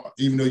even though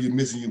you're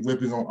missing your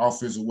weapons on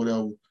offense or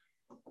whatever,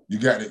 you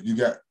got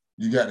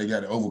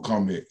to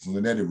overcome that. So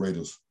that the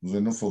Raiders. So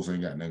them folks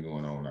ain't got nothing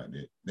going on like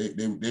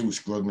that. They were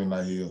struggling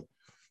like hell.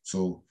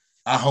 So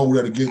I hold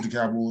that against the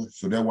Cowboys.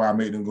 So that's why I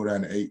made them go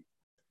down to 8.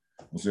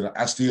 So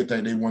I still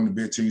think they won the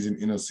best teams in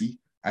the NFC.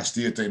 I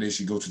still think they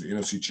should go to the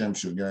NFC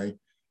Championship game.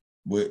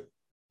 But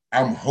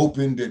I'm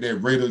hoping that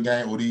Raider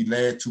game or these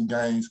last 2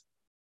 games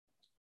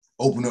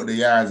open up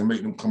their eyes and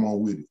make them come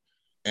on with it.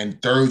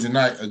 And Thursday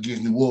night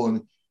against New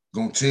Orleans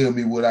gonna tell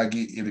me what I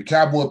get. If the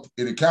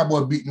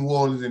Cowboy beat New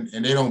Orleans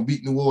and they don't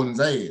beat New Orleans'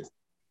 ass,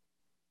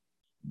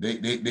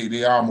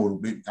 they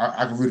almost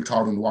I can really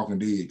call them the Walking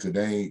Dead because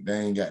they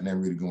ain't got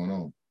nothing really going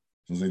on.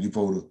 So you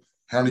supposed to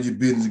handle your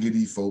business and get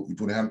these folks. They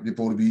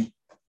supposed to be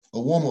a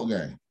warm-up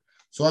game.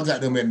 So I got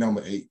them at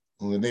number 8.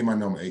 They my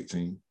number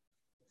 18.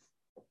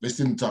 They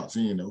still in the top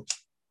 10 though.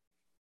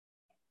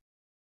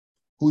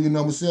 Who your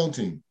number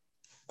 17?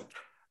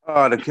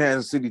 The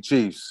Kansas City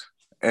Chiefs.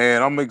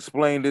 And I'm gonna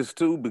explain this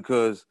too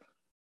because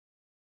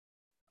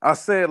I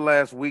said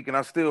last week, and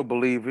I still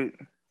believe it.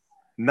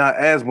 Not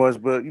as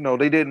much, but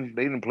they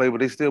didn't play, but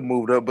they still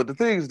moved up. But the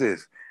thing is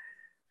this: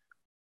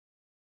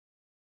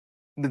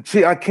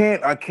 I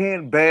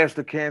can't bash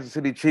the Kansas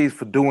City Chiefs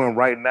for doing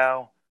right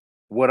now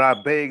what I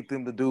begged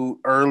them to do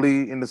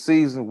early in the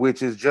season,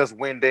 which is just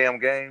win damn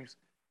games.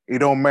 It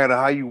don't matter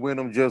how you win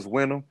them, just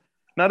win them.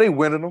 Now they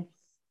winning them.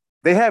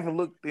 They haven't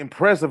looked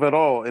impressive at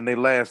all in their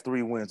last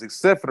 3 wins,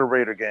 except for the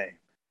Raider game.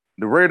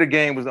 The Raider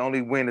game was the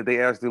only win that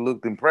they actually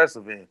looked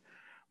impressive in.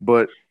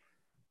 But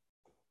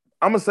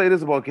I'm gonna say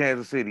this about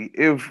Kansas City: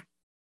 if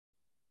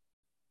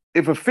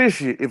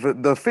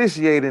the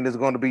officiating is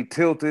going to be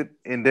tilted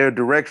in their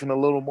direction a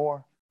little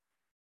more,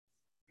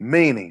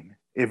 meaning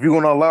if you're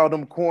going to allow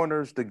them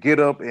corners to get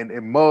up and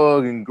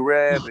mug and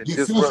grab and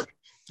disrupt,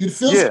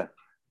 yeah,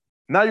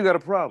 now you got a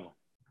problem.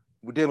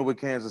 We're dealing with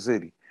Kansas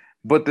City.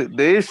 But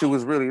the issue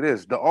is really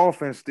this: the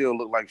offense still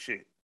look like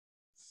shit.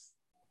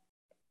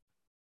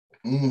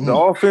 Mm-hmm. The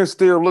offense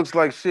still looks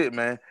like shit,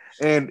 man.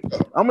 And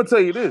I'm gonna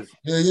tell you this: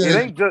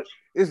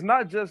 it's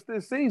not just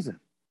this season.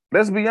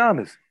 Let's be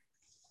honest.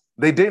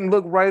 They didn't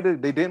look right.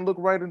 They didn't look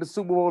right in the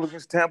Super Bowl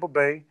against Tampa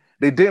Bay.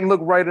 They didn't look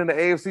right in the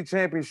AFC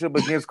Championship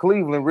against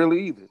Cleveland,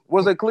 really either.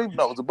 Was that Cleveland?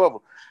 No, it was a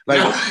bubble.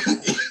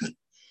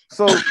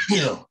 So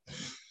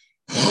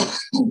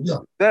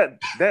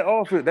that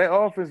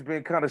offense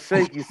been kind of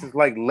shaky since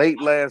like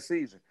late last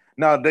season.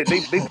 Now they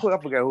put, I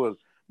forgot who it was,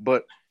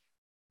 but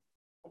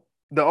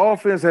the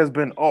offense has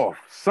been off.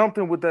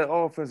 Something with that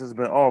offense has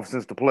been off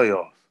since the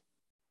playoffs.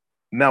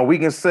 Now we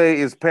can say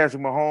it's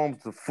Patrick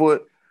Mahomes, the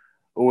foot,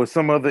 or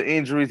some other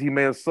injuries he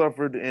may have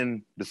suffered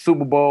in the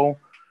Super Bowl,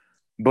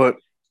 but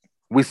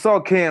we saw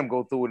Cam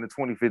go through it in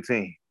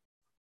 2015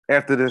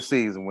 after this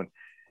season when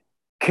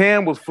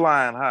Cam was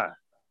flying high.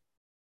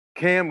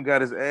 Cam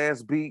got his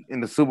ass beat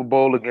in the Super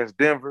Bowl against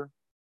Denver,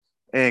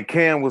 and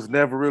Cam was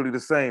never really the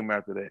same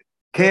after that.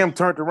 Cam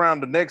turned around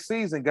the next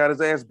season, got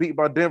his ass beat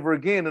by Denver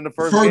again in the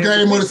first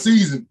game of the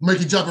season. Make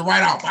you jump it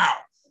right out. Wow.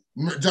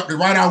 Jumped it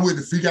right out with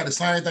the feet. Got the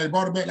same thing.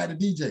 Brought it back like the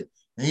DJ.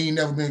 And he ain't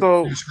never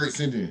been straight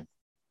since then.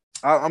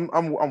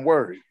 I'm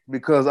worried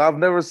because I've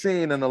never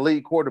seen an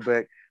elite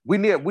quarterback. We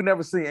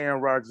never seen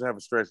Aaron Rodgers have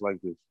a stretch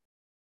like this.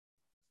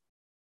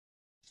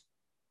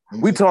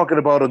 We talking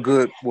about a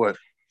good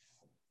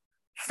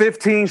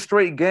 15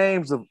 straight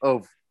games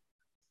of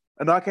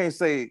and I can't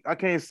say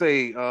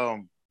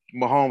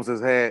Mahomes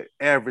has had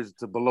average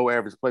to below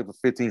average play for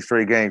 15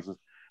 straight games.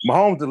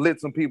 Mahomes has lit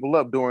some people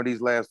up during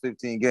these last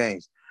 15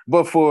 games.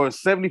 But for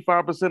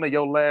 75% of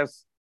your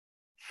last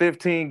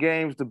 15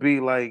 games to be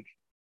like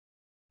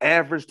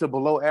average to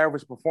below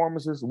average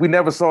performances, we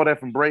never saw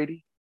that from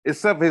Brady,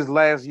 except for his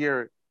last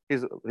year,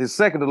 his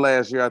second to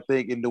last year, I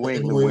think, in New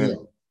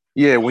England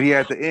when he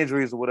had the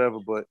injuries or whatever,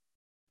 but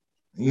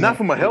not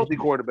from a healthy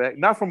quarterback,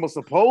 not from a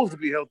supposed to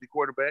be healthy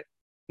quarterback.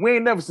 We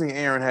ain't never seen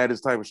Aaron had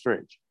this type of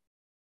stretch.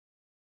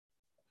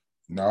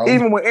 No.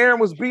 Even when Aaron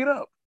was beat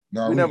up,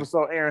 we never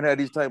saw Aaron had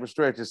these type of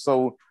stretches.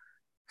 So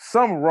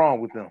something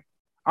wrong with them.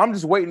 I'm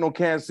just waiting on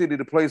Kansas City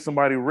to play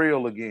somebody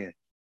real again.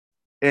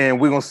 And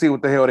we're gonna see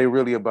what the hell they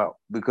really about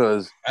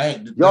because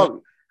they've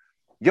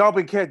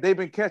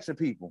been catching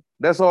people.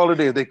 That's all it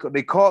is.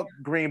 They caught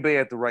Green Bay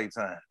at the right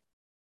time.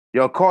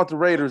 Y'all caught the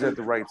Raiders at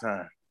the right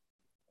time.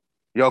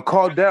 Y'all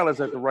caught Dallas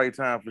at the right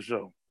time for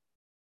sure.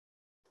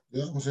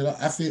 Yeah,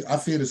 I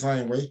feel the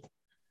same way. You know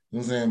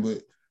what I'm saying?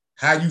 But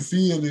how you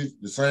feel is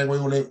the same way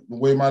on the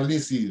way my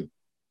list is.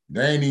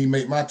 They ain't even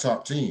make my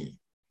top 10.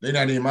 They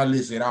not in my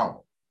list at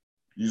all.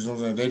 You know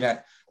what I'm saying?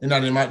 They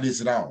not in my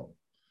list at all.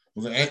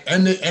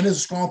 And it's a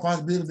strong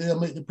possibility they'll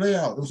make the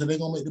playoffs. So they're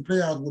gonna make the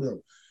playoffs, whatever.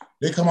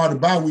 They come out the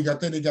bye week. I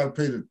think they got to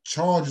play the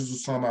Chargers or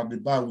something out the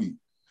bye week.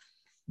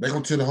 They're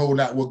gonna tell a whole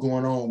lot what's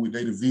going on with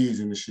their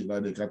division and shit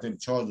like that. I think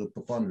the Chargers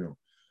are fun of them.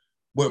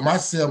 But my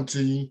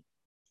 17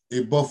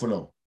 is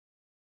Buffalo.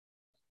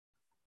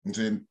 I'm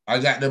saying I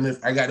got them in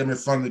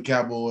front of the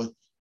Cowboys.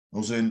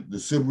 I'm saying the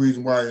simple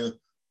reason why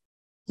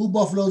who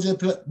Buffalo just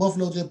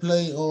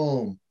play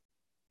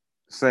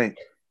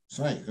Saints.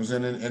 I'm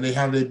saying, and they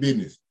handle their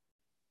business.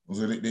 I'm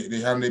saying they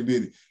handle their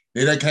business.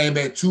 They done came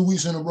back 2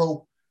 weeks in a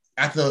row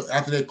after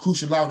that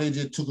crucial loss they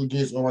just took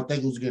against I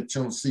think it was against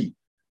Tennessee.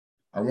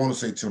 I want to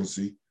say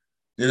Tennessee.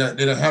 They done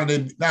handle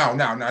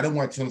their they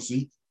weren't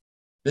Tennessee.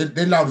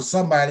 They lost to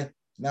somebody.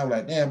 And I was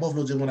like, damn,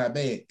 Buffalo just went out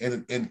bad.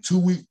 And in 2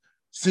 weeks,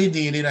 since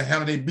then, they done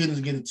handle their business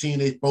against the team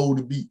they supposed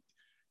to beat.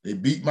 They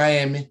beat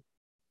Miami.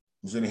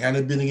 So they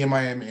handled their business against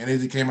Miami, and they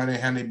just came out there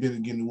and handled their business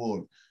against New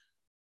Orleans.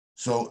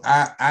 So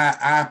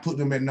I put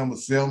them at number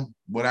 7,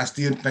 but I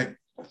still think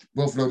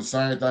Buffalo the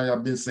same thing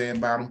I've been saying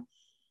about them.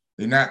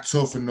 They're not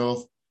tough enough.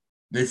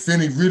 They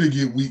finna really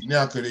get weak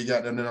now because they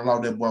got them and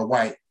allowed that boy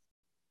White.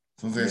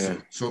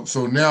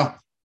 So now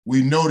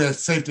we know that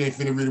safety ain't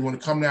finna really want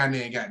to come down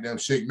there and goddamn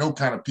shake no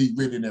kind of Pete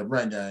really in that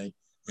run game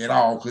at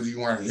all because he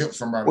want to help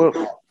somebody.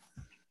 Well,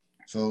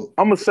 so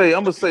I'm gonna say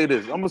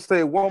this. I'm gonna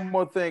say one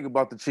more thing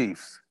about the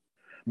Chiefs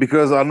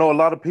because I know a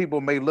lot of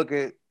people may look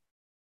at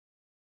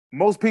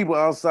most people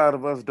outside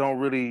of us don't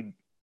really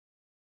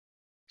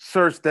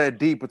search that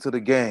deep into the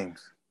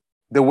games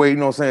the way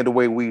the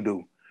way we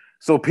do.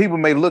 So people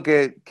may look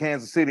at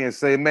Kansas City and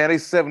say, "Man, they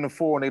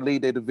 7-4 and they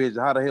lead their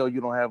division. How the hell you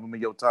don't have them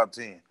in your top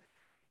 10?"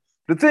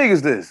 The thing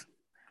is this: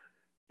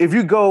 if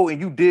you go and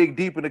you dig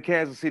deep in the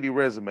Kansas City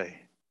resume,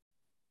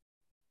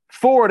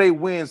 4 of their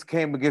wins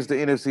came against the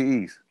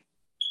NFC East.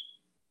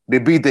 They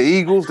beat the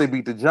Eagles. They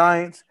beat the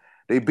Giants.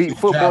 They beat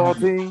football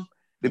team.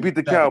 They beat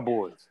the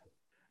Cowboys.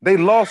 They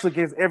lost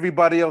against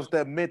everybody else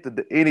that meant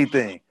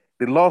anything.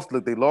 They lost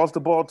to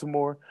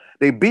Baltimore.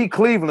 They beat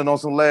Cleveland on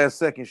some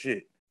last-second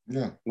shit.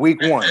 Yeah. Week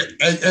 1.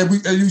 And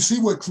you see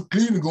what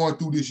Cleveland going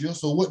through this year.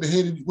 So what the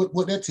hell?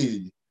 What that tell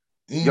you?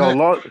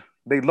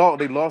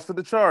 They lost to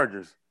the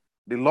Chargers.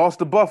 They lost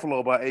to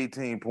Buffalo by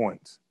 18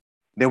 points.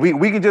 Then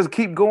we can just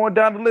keep going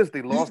down the list.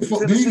 They lost to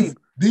Tennessee.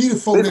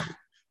 These folks,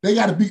 they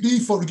got to beat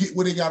these folks to get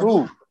where they got to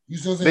go. You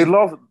see what I'm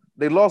saying?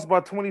 They lost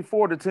by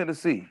 24 to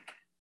Tennessee.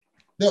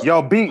 Yep.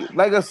 Y'all beat,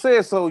 like I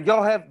said, so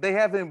they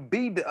haven't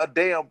beat a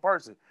damn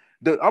person.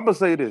 I'm gonna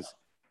say this.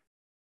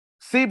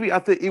 I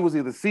think it was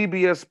either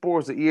CBS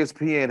Sports or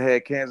ESPN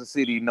had Kansas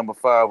City number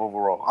 5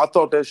 overall. I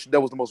thought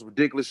that was the most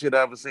ridiculous shit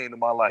I ever seen in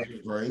my life.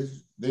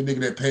 Crazy. They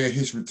nigga that pay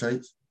history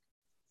tapes.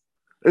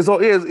 It's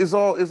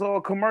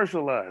all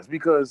commercialized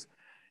because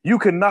you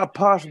cannot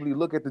possibly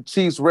look at the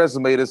Chiefs'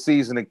 resume this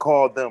season and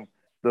call them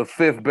the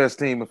 5th best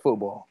team in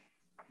football.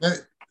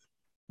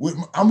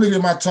 I'm looking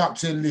at my top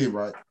 10 list,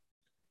 right?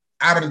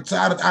 Out of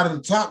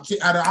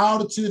all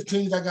the 10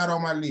 teams I got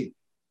on my list,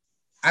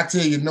 I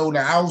tell you, no,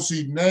 like I don't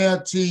see now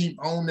team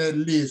on that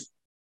list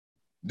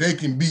they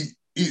can beat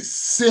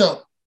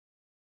except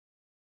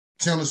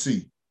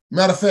Tennessee.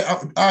 Matter of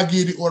fact, I'll give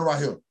you the order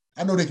right here.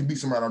 I know they can beat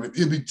somebody on it.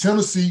 It'll be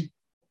Tennessee,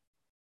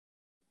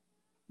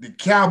 the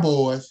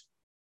Cowboys,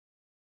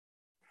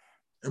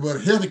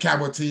 but here's the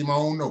Cowboy team, I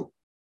don't know,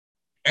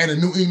 and the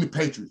New England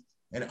Patriots.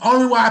 And the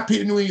only why I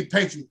picked the New England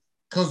Patriots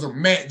because of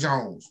Matt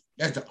Jones.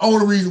 That's the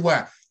only reason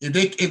why. If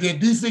their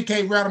defense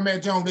can't rattle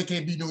Matt Jones, they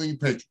can't beat New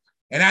England Patriots.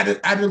 And out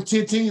of them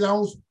 10 teams,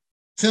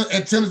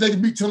 and Tennessee they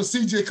can beat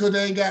Tennessee just because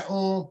they ain't got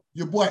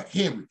your boy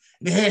Henry.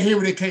 They had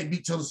Henry, they can't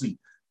beat Tennessee.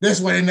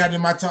 That's why they're not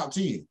in my top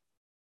 10.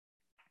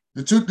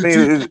 The two,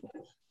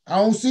 I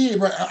don't see it,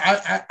 but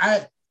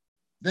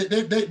they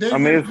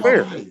it's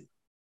fair.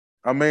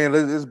 I mean,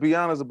 let's be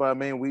honest about it,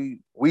 man.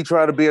 We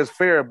try to be as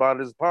fair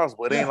about it as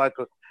possible. It ain't like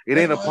a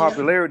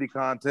popularity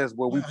contest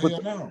where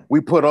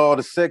we put all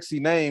the sexy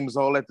names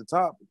all at the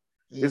top.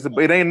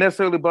 It ain't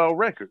necessarily about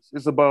records.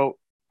 It's about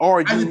how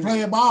you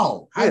playing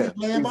ball. How you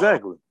playing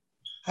exactly.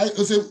 Ball.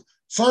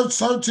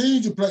 Certain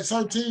teams you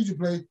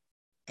play.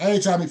 I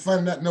ain't trying to be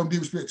funny, not no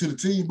disrespect to the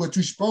team, but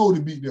you supposed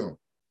to beat them.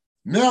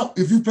 Now,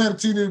 if you play the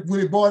team that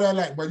really bought out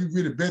like, but you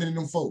really better than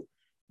them folk.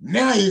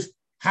 Now is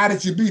how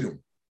did you beat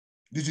them?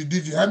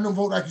 Did you have them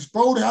folk like you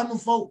supposed to have them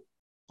folk?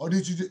 Or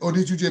did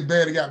you just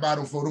barely got by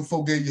them folk? Them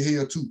folk gave you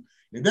hell too.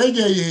 If they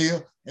gave you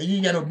hell and you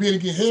ain't got no ability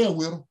to get hell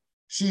with them,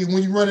 shit,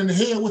 when you run in the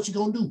hell, what you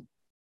gonna do?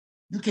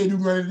 You can't do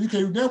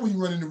that when you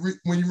run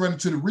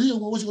into the real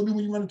one. What you gonna do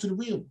when you run into the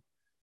real one?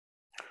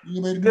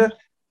 You ready to do?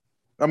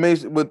 I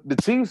mean, but the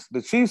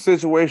Chiefs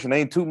situation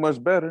ain't too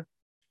much better.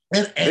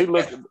 They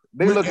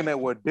looking at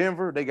what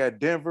Denver. They got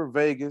Denver,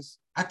 Vegas.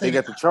 They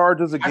got the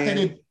Chargers again.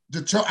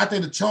 I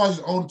think the Chargers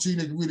are the only team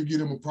that can really give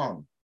them a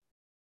problem.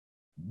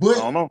 But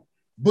I don't know.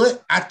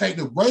 But I think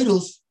the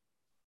Raiders,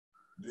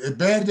 as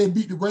bad as they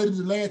beat the Raiders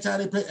the last time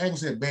they played, I ain't gonna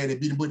say bad they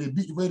beat them, but they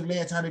beat the Raiders the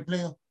last time they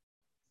played them.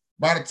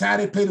 By the time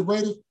they play the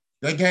Raiders,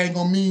 that game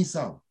gonna mean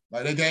something.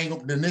 Like that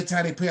game, the next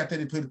time they play, I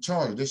think they play the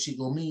Chargers. That shit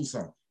gonna mean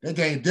something. That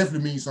game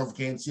definitely means something for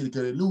Kansas City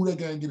because they lose that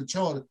game and get a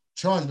charge.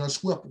 Charge and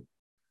unswept them.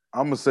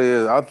 I'm gonna say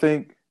it. I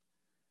think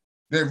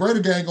that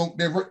Raider game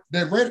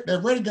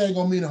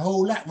gonna mean a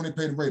whole lot when they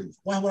play the Raiders.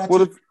 Why would I tell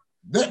you?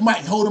 That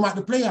might hold them out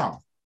the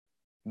playoff.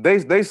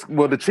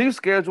 The Chiefs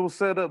schedule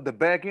set up the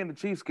back end. The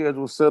Chiefs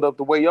schedule set up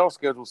the way y'all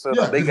schedule set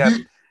up. They got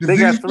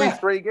 3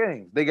 straight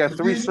games. They got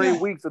 3 straight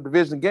weeks of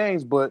division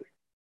games. But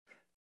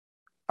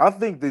I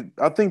think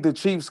the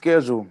Chiefs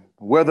schedule,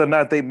 whether or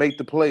not they make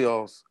the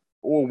playoffs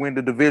or win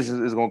the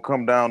division, is gonna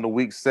come down to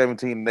weeks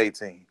 17 and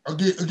 18.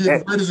 Again,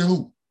 the Raiders and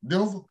who?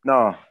 Denver?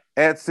 No,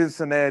 at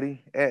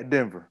Cincinnati, at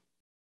Denver.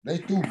 They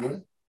threw,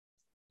 bro.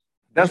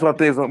 That's what I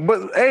think.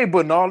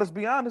 But no, let's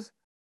be honest.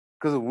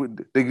 Because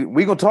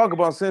we gonna talk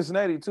about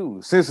Cincinnati too.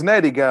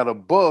 Cincinnati got a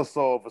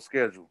buzzsaw of a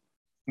schedule.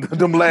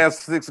 Them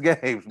last 6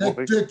 games,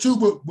 boy. That's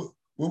true, but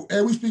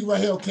as we speak right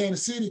here on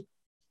Kansas City,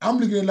 I'm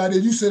looking at it like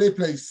this. You said they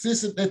play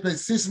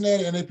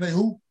Cincinnati and they play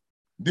who?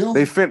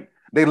 Denver?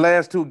 They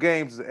last 2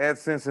 games at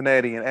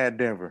Cincinnati and at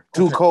Denver.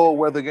 2 cold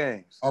weather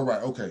games. All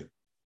right, okay.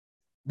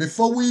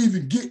 Before we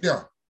even get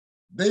there,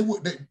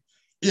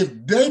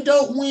 if they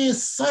don't win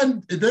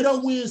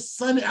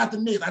Sunday after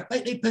next, I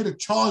think they play the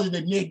Chargers the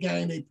next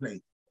game they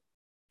play.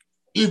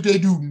 If they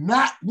do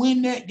not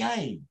win that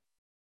game,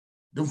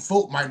 them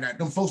folks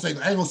ain't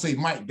gonna say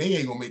Mike, they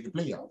ain't gonna make the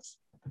playoffs.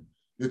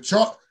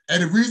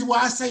 And the reason why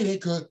I say that,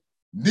 because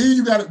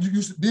then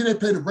then they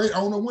play the Raiders. I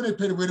don't know when they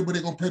play the Raiders, but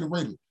they're gonna play the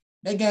Raiders.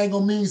 That game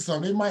gonna mean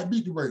something. They might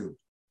beat the Raiders.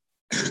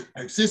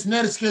 Like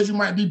Cincinnati's schedule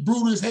might be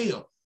brutal as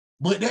hell.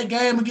 But that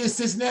game against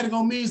Cincinnati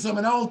gonna mean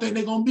something. I don't think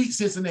they're gonna beat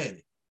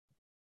Cincinnati.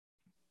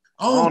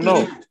 I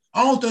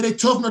don't think they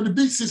tough enough to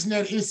beat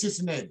Cincinnati in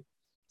Cincinnati.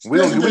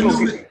 Especially if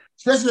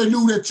they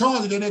lose that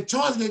Chargers, and that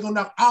Chargers, they're gonna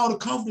knock all the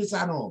confidence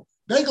out of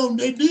them.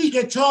 They need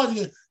that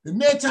Chargers. The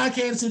next time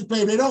Kansas City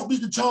play, they don't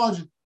beat the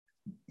Chargers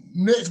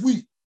next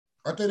week.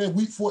 I think that's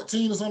week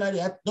 14 or something like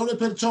that. Don't they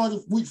play the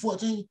Chargers week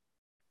 14?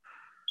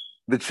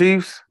 The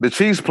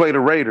Chiefs play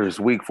the Raiders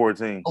week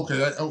 14. Okay,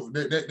 that's all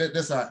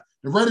right.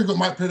 The Raiders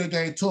might play that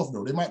game tough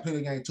though. They might play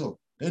that game tough.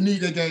 They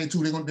need that game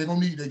too. They're gonna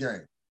need that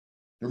game.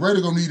 The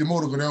Raiders gonna need the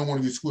motor because they don't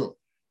want to get swept.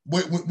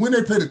 But when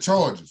they play the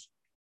Chargers,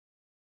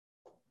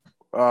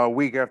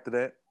 week after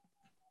that,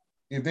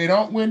 if they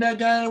don't win that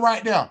game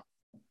right now,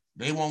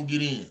 they won't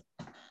get in.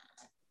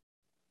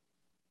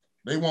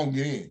 They won't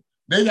get in.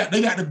 They got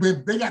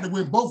to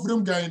win both of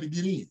them games to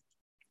get in.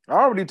 I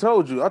already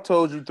told you. I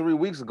told you 3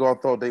 weeks ago. I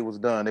thought they was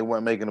done. They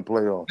weren't making the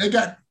playoffs. They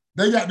got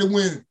to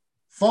win.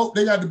 Folk,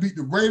 they got to beat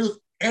the Raiders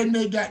and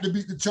they got to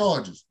beat the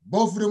Chargers.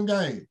 Both of them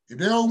games. If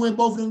they don't win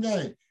both of them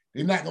games,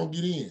 they're not gonna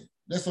get in.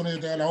 That's on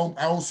everything. I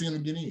don't see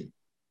them get in.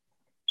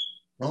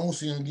 I don't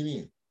see them get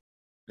in.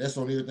 That's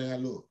on everything I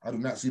look. I do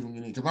not see them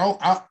get in.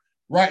 Because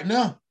right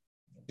now,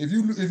 if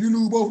you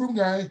lose both of them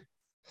games,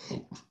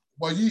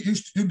 well,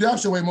 you damn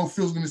sure ain't more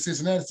feels than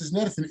Cincinnati.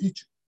 Cincinnati finna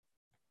eat you.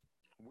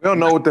 We don't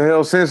know what the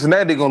hell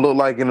Cincinnati gonna look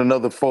like in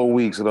another 4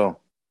 weeks, though.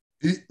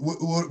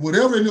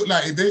 Whatever it look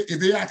like, if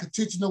they out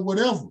contention or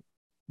whatever,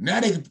 now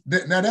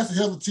that's a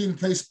hell of a team to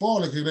play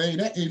spoiler because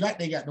they ain't like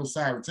they got no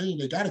sorry team.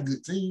 They got a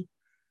good team.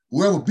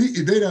 Whoever beat,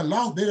 if they done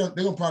lost, they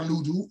gonna probably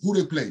lose who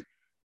they play.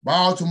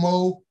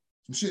 Baltimore,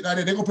 some shit like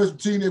that. They gonna play some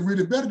team that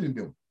really better than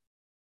them.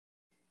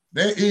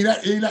 They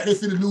ain't like they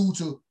finna lose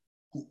to.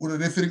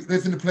 They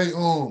finna play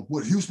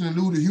Houston and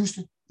lose to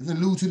Houston. They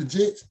finna lose to the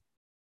Jets.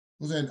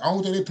 I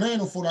don't think they playing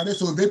no folk like that.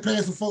 So if they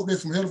playing some folk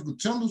that's some hell of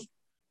contenders,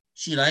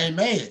 shit, I ain't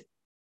mad.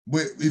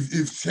 But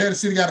if Kansas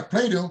City got to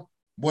play them,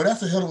 boy,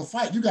 that's a hell of a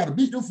fight. You got to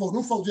beat them folks.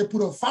 Them folks just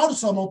put up 40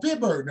 something on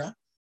Pittsburgh now.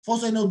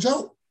 Folks ain't no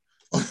joke.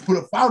 Put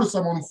up 40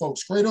 something on them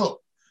folks, straight up.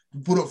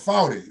 Put up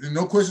 40. And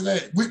no question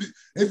that.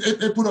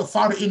 They put up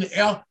 40 in the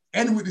air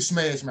and with the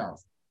smash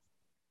mouth.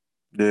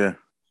 Yeah.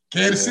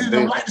 Kansas City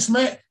don't like the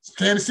smash.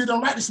 Kansas City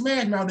don't like the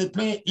smash mouth. They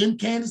playing in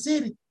Kansas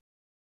City.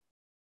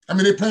 I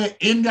mean, they playing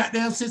in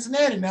goddamn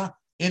Cincinnati now.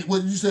 And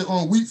what you said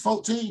on week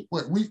 14,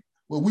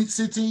 week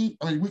 16,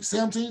 week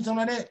 17, something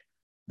like that.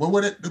 But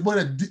on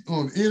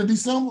the end of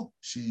December,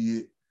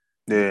 shit.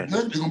 Yeah.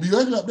 They're gonna be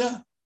ugly up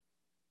there.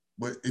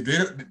 But if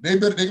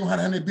they gonna have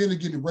to have their business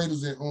getting the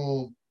Raiders and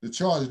the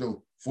Chargers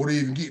though, before they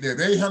even get there.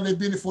 They ain't have their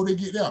business before they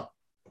get there.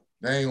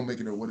 They ain't gonna make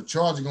it up. Well, the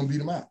Chargers gonna beat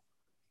them out.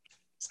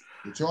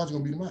 The Chargers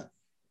gonna beat them out.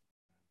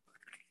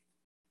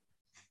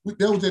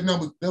 That was that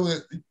number.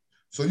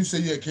 So you say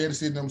you had Kansas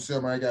City number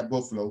 7. I got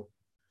Buffalo.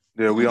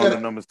 Yeah, we on the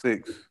number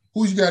 6.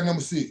 Who you got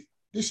number 6?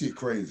 This shit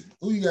crazy.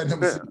 Who you got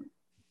number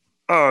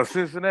 6?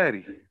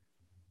 Cincinnati.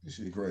 This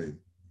shit crazy.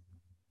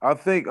 I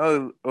think.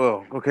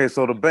 Okay.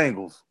 So the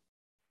Bengals.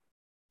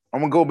 I'm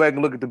gonna go back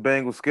and look at the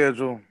Bengals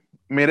schedule.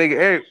 I mean,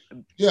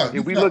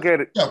 if we look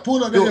at it, pull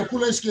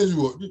that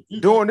schedule up.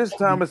 During this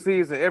time of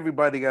season,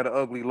 everybody got an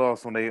ugly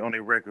loss on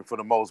their record for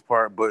the most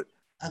part. But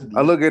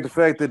I look at the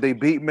fact that they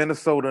beat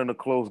Minnesota in a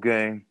close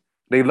game.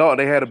 They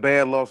had a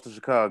bad loss to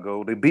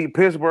Chicago. They beat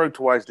Pittsburgh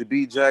twice. They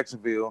beat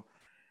Jacksonville.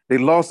 They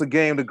lost a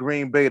game to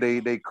Green Bay.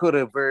 They could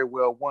have very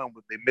well won,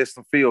 but they missed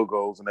some field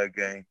goals in that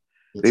game.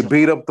 They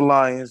beat up the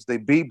Lions. They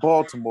beat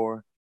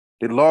Baltimore.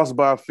 They lost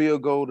by a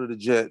field goal to the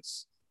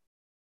Jets.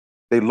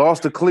 They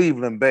lost to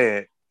Cleveland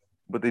bad,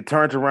 but they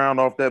turned around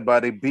off that by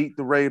they beat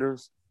the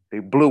Raiders. They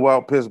blew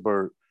out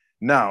Pittsburgh.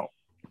 Now,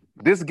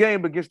 this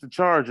game against the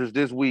Chargers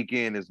this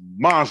weekend is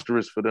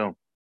monstrous for them.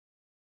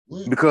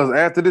 Because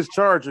after this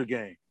Charger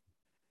game,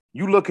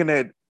 you looking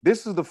at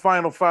this is the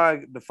final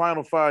five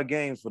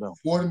games for them.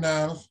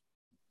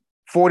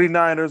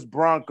 49ers,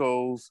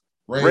 Broncos,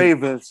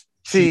 Ravens,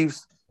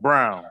 Chiefs,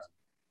 Browns.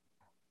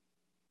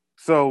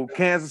 So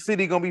Kansas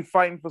City gonna be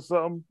fighting for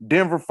something.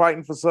 Denver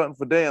fighting for something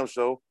for damn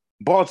sure.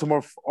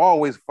 Baltimore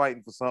always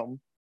fighting for something.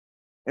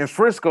 And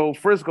Frisco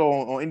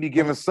on any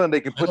given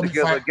Sunday can put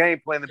together a game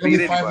plan to beat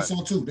anybody.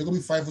 They're gonna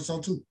be fighting for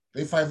something too.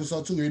 They fight for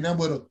something too.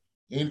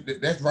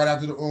 That's right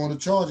after the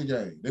Charger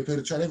game. They play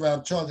they right after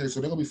the Charger game,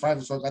 so they're gonna be fighting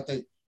for something. I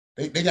think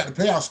they got the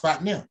playoff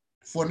spot now.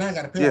 49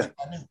 got the playoff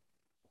spot now.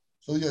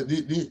 So yeah,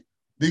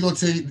 they gonna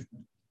tell you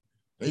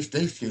they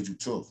schedule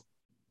tough.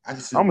 I'm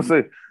gonna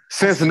say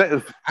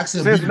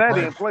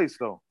Cincinnati in place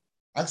though.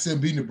 I can see them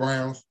beating the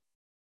Browns.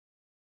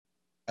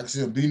 I can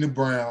see them beating the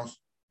Browns.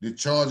 The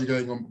Charger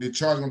game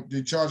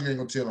ain't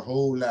gonna tell a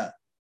whole lot.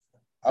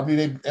 I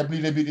believe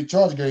they beat the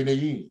Charger game, they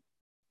in.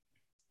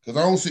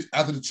 Because I don't see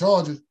after the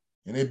Chargers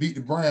and they beat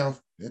the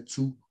Browns, that's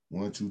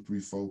 1, 2, 3,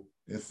 4.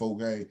 That's 4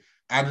 games.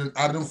 Out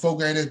of them 4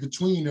 games that's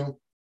between them,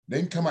 they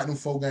can come out them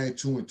 4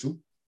 games 2-2.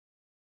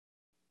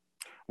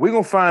 We're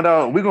gonna find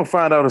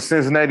out if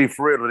Cincinnati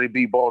for real or they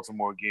beat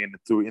Baltimore again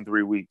in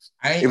 3 weeks.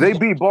 If they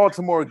beat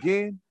Baltimore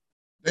again,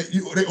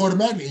 they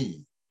automatically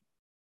in.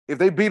 If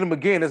they beat them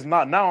again, it's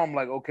not. Now I'm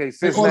like, okay,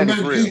 Cincinnati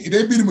for real. If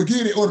they beat them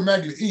again, they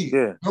automatically in.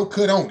 Yeah. No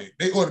cut on it.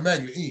 They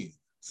automatically in.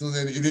 So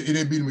then if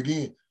they beat them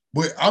again.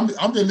 But I'm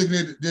just looking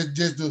at it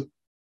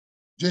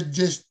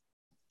just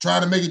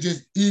trying to make it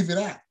just even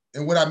out.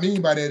 And what I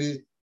mean by that is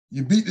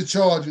you beat the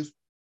Chargers.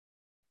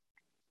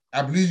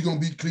 I believe you're gonna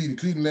beat Cleveland.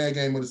 Cleveland last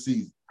game of the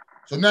season.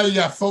 So now you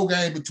got 4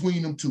 games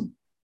between them two.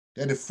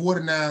 They're the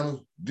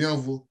 49ers,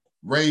 Denver,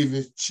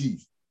 Ravens,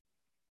 Chiefs.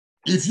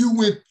 If you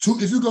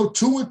go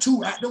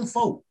 2-2 out them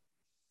 4,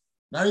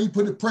 now you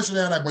put the pressure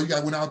down like, but you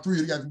got to win all 3.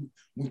 You got to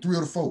win 3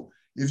 of the 4.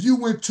 If you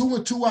win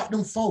 2-2 out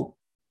them 4,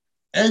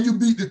 and you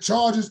beat the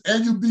Chargers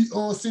and you beat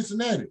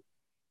Cincinnati,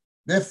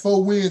 that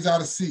 4 wins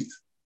out of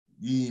 6,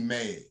 you ain't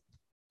mad.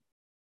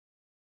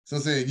 So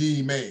saying you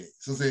ain't mad.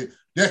 So saying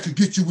that could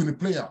get you in the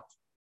playoffs.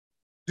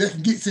 That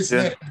can get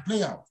Cincinnati in the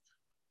playoffs.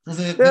 So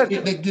saying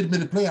they can get them in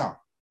the playoffs.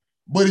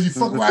 But if you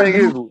fuck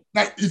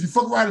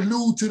around and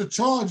lose to the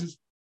Chargers,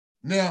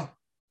 now,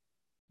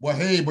 well,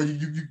 hey, but you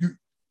can't.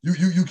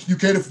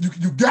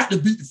 You got to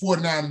beat the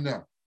 49ers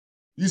now.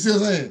 You see what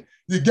I'm saying?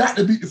 You got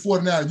to beat the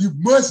 49ers. You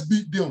must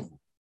beat Denver.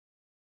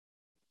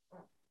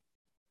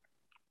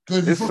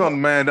 It's something,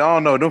 man. I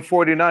don't know. Them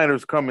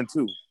 49ers coming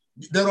too.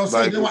 That's what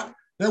I'm saying.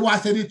 That's why I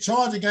say the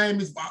Charger game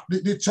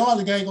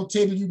gonna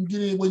tell you can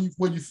get in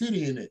where you fit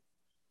in it.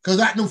 Because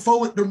them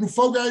 4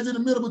 guys in the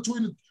middle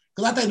between the.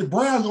 Because I think the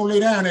Browns gonna lay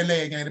down that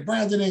leg game. The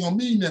Browns ain't gonna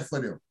mean that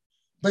for them.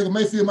 Baker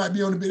Mayfield might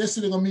be on the bench. That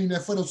shit ain't gonna mean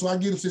that for them. So I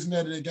give them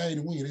Cincinnati that game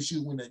to win. They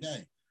should win that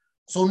game.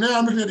 So now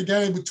I'm looking at the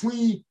game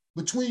between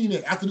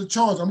it. After the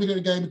Chargers, I'm looking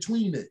at the game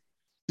between it.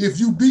 If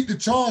you beat the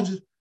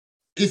Chargers,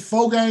 it's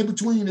 4 games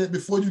between it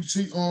before you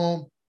see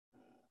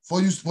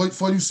before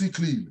you see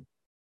Cleveland.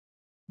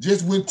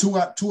 Just win 2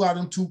 out of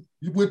them 2.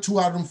 You win 2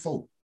 out of them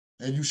 4,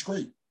 and you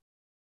straight.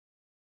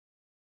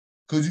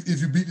 Because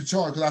if you beat the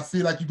Chargers, because I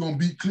feel like you're gonna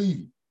beat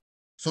Cleveland.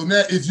 So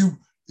now if you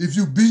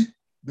beat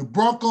the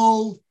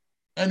Broncos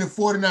and the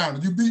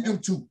 49ers, you beat them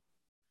 2.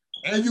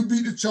 And you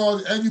beat the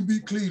Chargers and you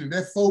beat Cleveland.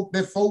 That 4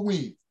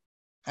 wins.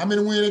 How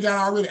many wins they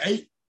got already?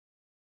 8?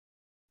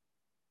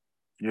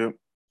 Yep.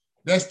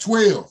 That's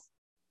 12.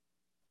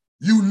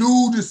 You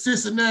lose to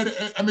Cincinnati.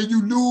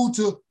 You lose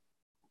to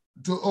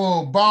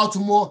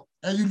Baltimore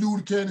and you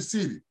lose to Kansas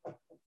City.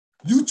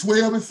 You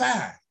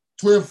 12-5.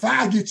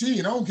 12-5 get you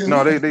in. I don't care.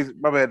 No,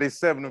 my bad. They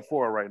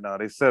 7-4 right now.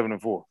 They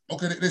 7-4.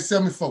 Okay, they're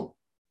 7-4.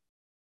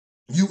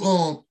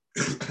 You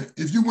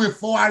if you win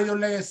 4 out of your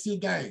last 6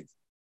 games,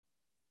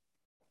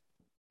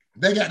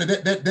 they got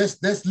that's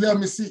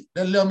 11-6.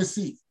 That's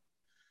 11-6.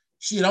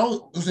 Shit,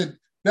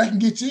 that can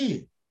get you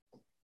in.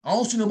 I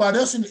don't see nobody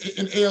else in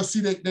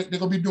AFC that they're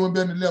gonna be doing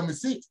better than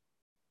 11-6.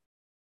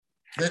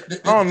 I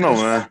don't know,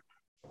 man.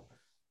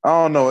 I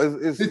don't know.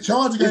 It's the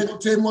Chargers game gonna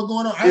tell you what's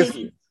going on.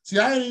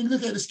 I ain't even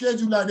look at the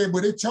schedule like that,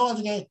 but the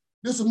Chargers game,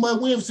 this is a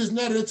must win for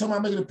Cincinnati. They're talking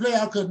about making the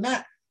playoff because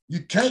not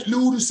you can't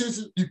lose to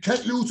Cincinnati, you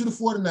can't lose to the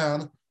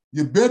 49ers.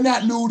 You better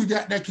not lose to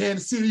that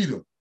Kansas City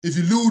either. If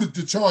you lose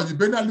to the Chargers, you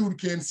better not lose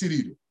to Kansas City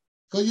either.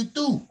 Because you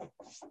do.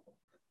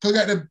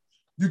 Because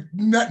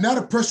now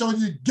the pressure on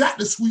you got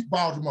to sweep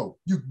Baltimore.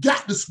 You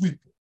got to sweep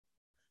it.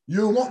 You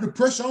don't want the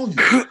pressure on you.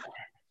 I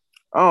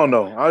don't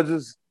know.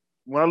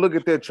 When I look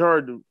at that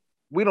Charger,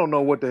 we don't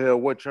know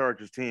what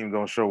Chargers team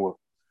gonna show up.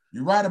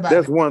 You're right about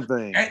that's one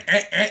thing.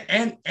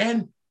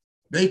 And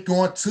they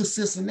going to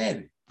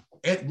Cincinnati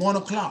at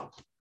 1:00.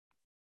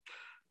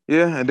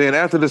 Yeah, and then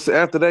after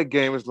that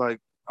game, it's like,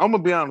 I'm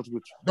gonna be honest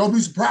with you. Don't be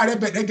surprised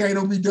that game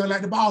don't be done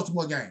like the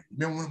Baltimore game.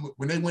 Remember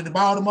when they went to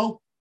Baltimore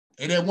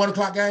and that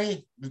 1:00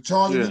 game, the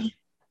Chargers.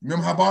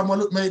 Remember how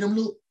Baltimore made them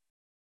look?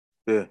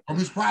 Yeah. I'm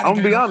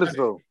gonna be honest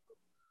though.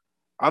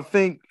 I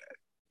think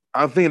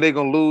they're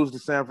gonna lose to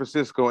San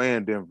Francisco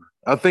and Denver.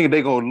 I think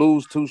they're gonna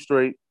lose 2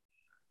 straight,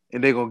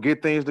 and they're gonna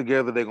get things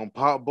together. They're gonna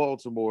pop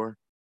Baltimore.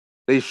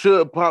 They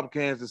should pop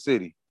Kansas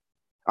City.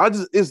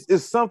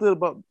 It's something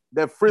about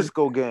that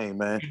Frisco game,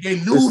 man. If they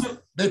lose,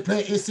 they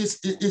play. It's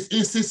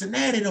in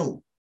Cincinnati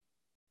though.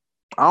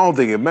 I don't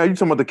think it matters. You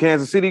talking about the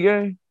Kansas City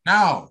game?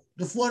 No,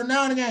 the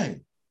 49er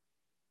game.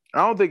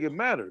 I don't think it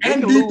matters.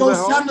 And Debo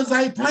Samuels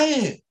ain't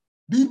playing.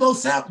 Debo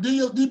Samuels.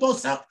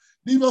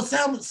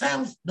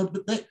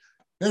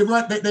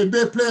 They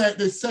best player.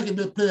 Their second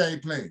best player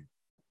ain't playing.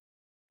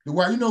 The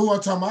white, you know who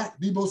I'm talking about?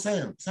 Debo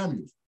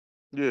Samuels.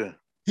 Yeah,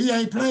 he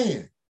ain't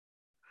playing.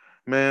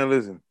 Man,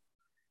 listen.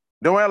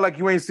 Don't act like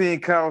you ain't seen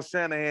Kyle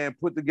Shanahan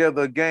put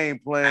together a game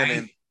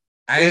plan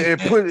and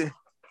put it.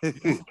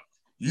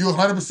 You're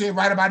 100%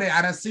 right about that.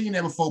 I done seen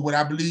that before, but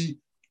I believe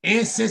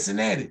in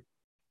Cincinnati,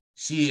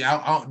 they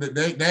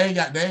ain't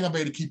gonna be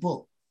able to keep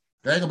up.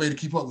 They ain't gonna be able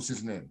to keep up with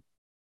Cincinnati.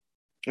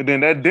 And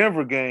then that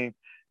Denver game,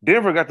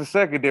 Denver got the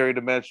secondary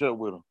to match up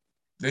with them.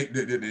 They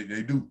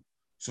do.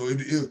 So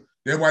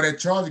that's why that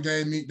Charger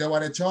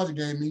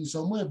game means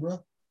so much, bro.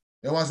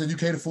 That's why I said you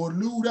can't afford to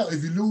lose out.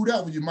 If you lose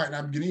out, you might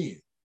not get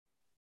in.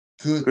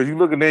 Because you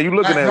looking at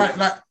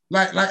out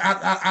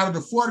of the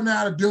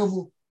 49ers,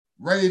 Denver,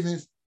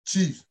 Ravens,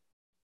 Chiefs,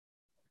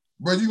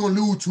 bro, you're gonna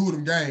lose 2 of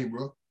them games,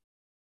 bro.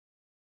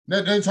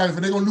 They're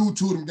gonna lose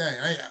 2 of them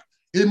games.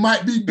 It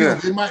might be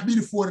Denver, It might be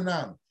the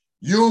 49ers.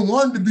 You don't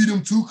want to beat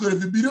them 2, because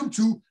if you beat them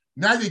 2,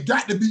 now you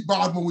got to beat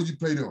Baltimore when you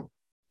play them.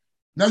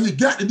 Now you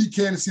got to beat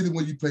Kansas City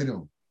when you play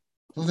them.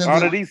 So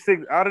out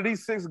of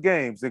these 6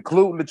 games,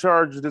 including the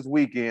Chargers this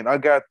weekend, I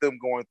got them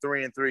going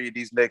 3-3 in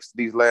these last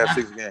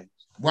 6 games.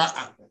 Well,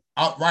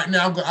 right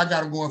now I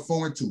got them going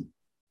 4-2.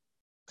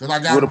 Because I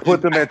got would have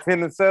put them at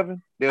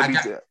 10-7. They'll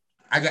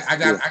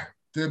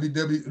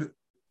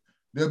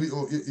be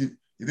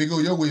if they go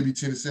your way, it'll be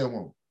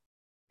 10-7.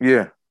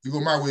 Yeah. If you go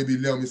my way, it'll be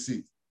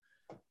 11-6.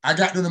 I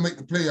got them to make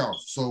the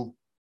playoffs, so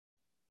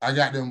I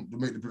got them to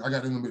make the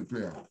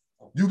playoffs.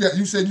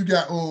 You said you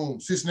got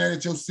Cincinnati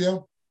at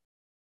yourself.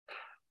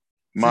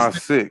 My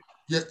 6.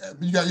 Yeah,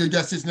 you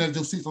got Cincinnati at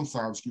your 6. I'm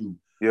sorry, excuse me.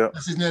 Yeah.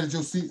 Cincinnati at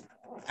your 6.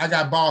 I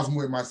got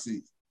Baltimore at my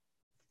 6.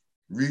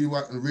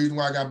 The reason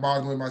why I got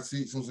Baltimore at my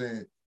 6, I'm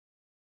saying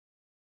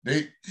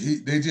they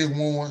just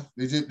won.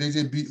 They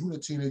just beat who the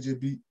team they just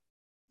beat.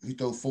 He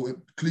threw 4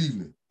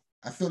 Cleveland.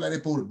 I feel like they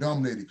supposed to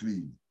dominate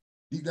Cleveland.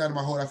 Deep down in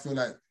my heart, I feel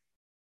like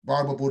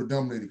Baltimore supposed to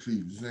dominate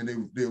Cleveland.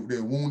 And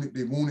they're wounded.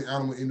 They wounded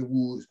animal in the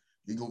woods.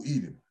 They go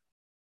eat him.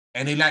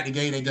 And they like to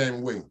game that game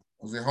away.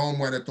 I was at home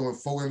while they're throwing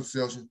 4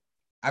 interceptions.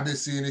 I've been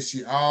seeing this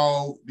shit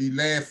all the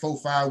last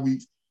 4-5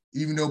 weeks.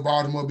 Even though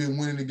Baltimore been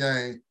winning the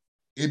game,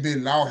 it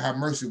been Lord have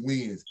mercy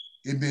wins.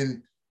 It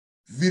been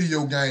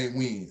video game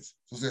wins.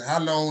 So I said,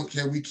 how long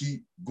can we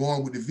keep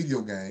going with the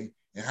video game?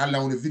 And how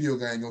long the video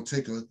game gonna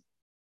take us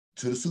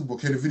to the Super Bowl?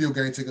 Can the video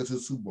game take us to the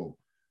Super Bowl?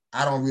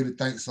 I don't really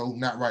think so.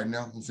 Not right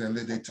now. I'm saying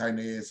let they tighten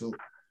their ass up.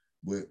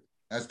 But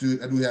I do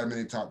have them in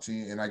the top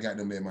 10, and I got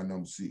them at my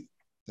number 6.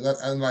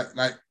 I'm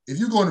like if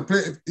you're going to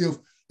play, if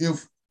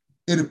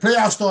the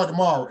playoffs start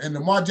tomorrow and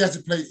Lamar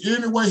Jackson play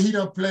any way he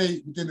done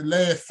played within the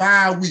last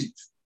 5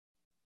 weeks,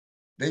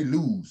 they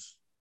lose.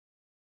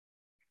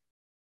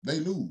 They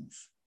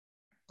lose.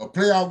 A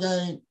playoff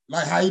game,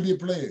 like how he been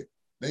playing,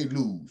 they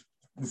lose.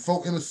 The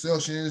 4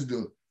 interceptions,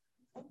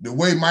 the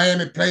way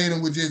Miami played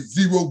them with just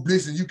 0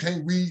 blitz and you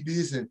can't read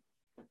this, and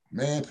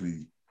man,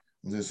 please.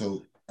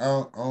 So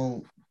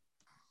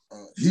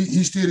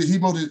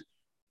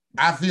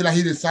I feel like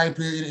he the same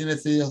player in the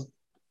NFL,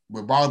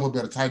 but Baltimore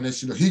better tighten that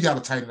shit up. He got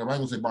to tighten up. I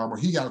ain't gonna say Baltimore.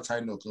 He got to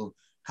tighten up. So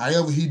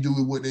however he do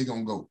it, what they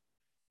gonna go.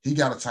 He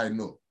got to tighten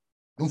up.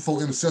 Them 4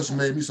 interceptions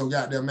made me so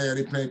goddamn mad.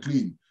 They playing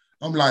Cleveland.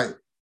 I'm like,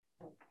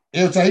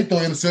 every time he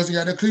throw interception,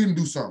 got that Cleveland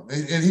do something,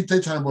 and they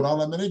trying to put all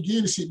that, man. They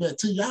getting the shit back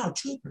to y'all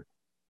tripping.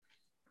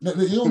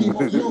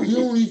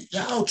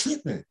 Y'all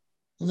tripping.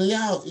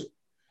 Y'all,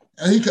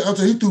 and he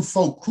threw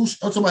 4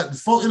 crucial. I'm talking about the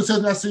 4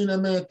 interceptions I seen that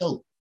man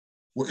throw.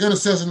 Well,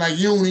 interception, like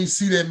you don't even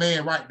see that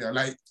man right there.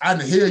 Like how in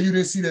the hell you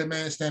didn't see that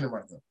man standing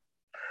right there.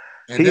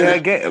 And he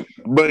had game,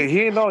 but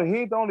he ain't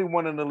the only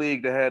one in the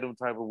league that had them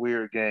type of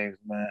weird games,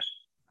 man.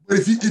 But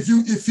if he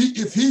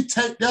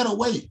take that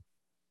away,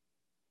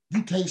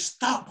 you can't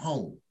stop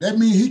home. That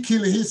means he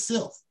killing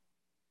himself.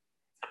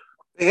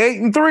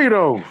 8-3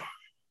 though.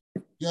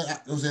 Yeah,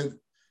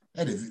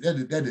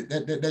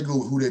 that go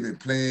with who they been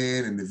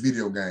playing in the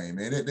video game,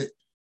 man.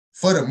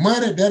 For the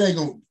money, that ain't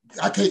gonna.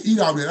 I can't eat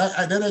all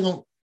that. That ain't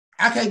gonna.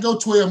 I can't go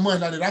 12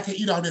 months like that. I can't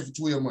eat all that for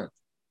 12 months.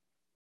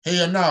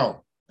 Hell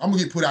no. I'm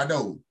gonna get put out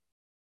those.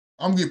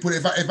 I'm gonna get put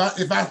if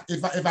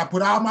I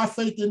put all my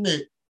faith in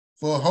that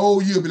for a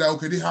whole year, be like,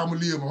 okay, this is how I'm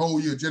gonna live a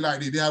whole year, just like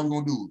this. This how we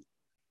gonna do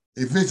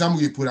it. Eventually, I'm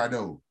gonna get put out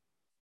those.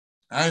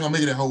 I ain't gonna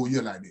make it a whole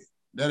year like that.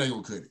 That ain't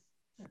gonna cut it.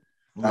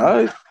 All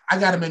right. I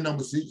got him at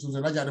number 6.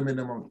 So I got him at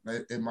my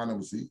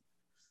number 6.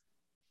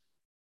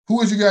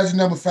 Who is you guys'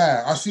 number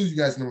 5? I see you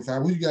guys number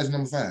 5. Who you guys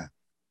number 5?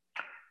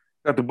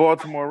 Got the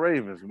Baltimore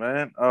Ravens,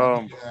 man.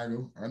 I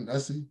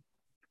see.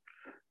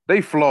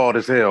 They flawed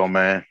as hell,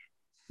 man.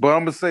 But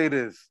I'm gonna say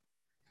this: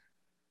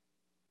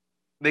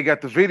 they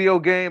got the video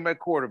game at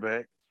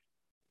quarterback.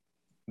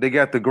 They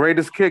got the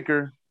greatest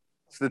kicker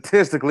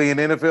statistically in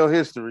NFL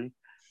history,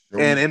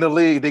 and in the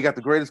league, they got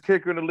the greatest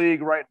kicker in the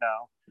league right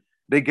now.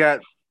 They got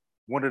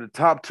one of the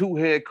top 2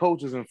 head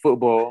coaches in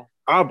football.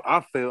 I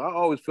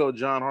always felt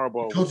John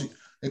Harbaugh.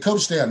 The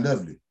coach stay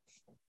lovely.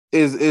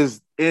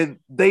 And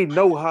they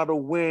know how to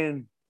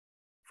win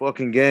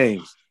fucking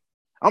games.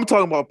 I'm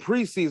talking about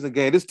preseason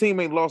game. This team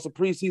ain't lost a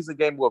preseason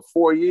game, what,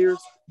 4 years?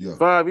 Yeah.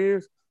 5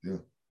 years? Yeah.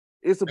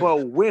 It's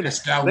about winning.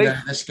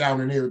 That's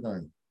scouting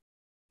everything.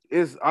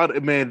 It's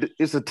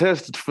a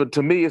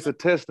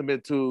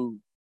testament to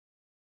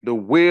the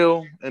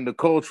will and the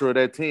culture of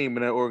that team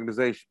and that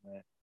organization,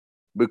 man.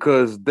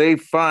 Because they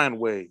find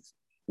ways.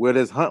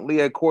 Whether it's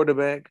Huntley at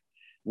quarterback,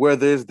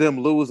 whether it's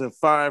them losing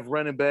 5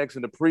 running backs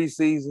in the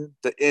preseason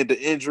to end the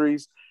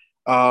injuries,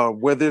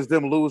 whether it's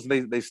them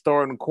losing they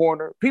starting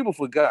corner. People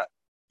forgot.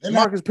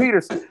 Marcus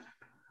Peters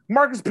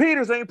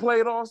ain't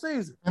played all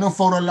season. And them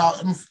photo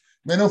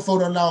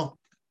law.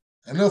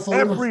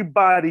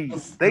 Everybody,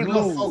 they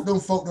lose. Them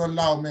folk don't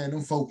allow, man.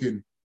 Them folk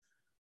can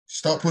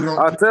start putting on.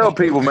 I tell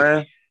people,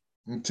 man.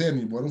 I'm telling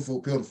you, boy, them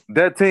folk pitiful.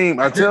 That team,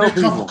 I tell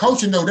people.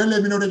 Coaching, though, they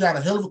let me know they got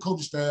a hell of a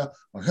coaching staff,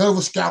 a hell of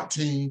a scout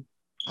team,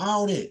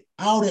 all that.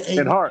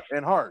 And heart.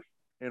 All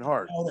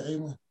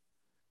that.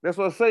 That's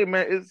what I say,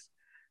 man.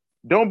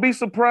 Don't be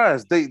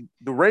surprised. The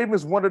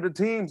Ravens, one of the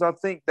teams I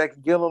think that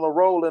can get on a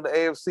roll in the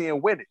AFC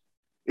and win it.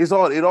 It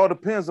all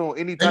depends on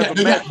any type of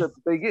matchup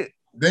they get.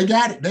 They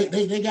got it.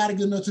 They got it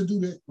good enough to do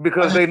that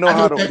because they know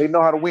how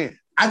to win.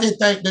 I just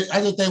think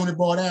when it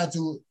boiled down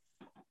to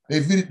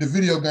it, the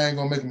video game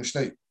gonna make a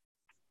mistake,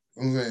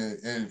 and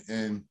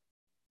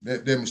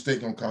that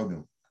mistake gonna cause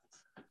them.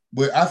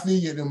 But I feel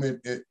you them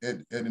at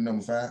the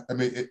number 5. I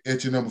mean,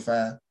 at your number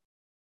 5.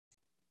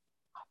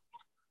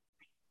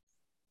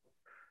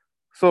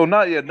 So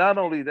not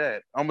only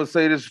that, I'm gonna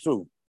say this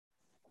too.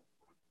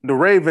 The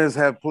Ravens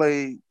have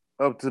played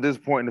up to this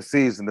point in the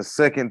season the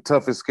second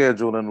toughest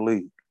schedule in the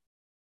league,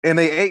 and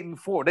they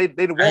 8-4.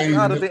 They walked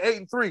out of the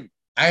 8-3.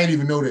 I ain't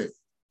even know that.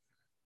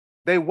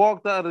 They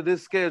walked out of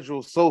this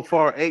schedule so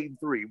far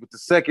 8-3 with the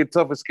second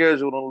toughest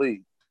schedule in the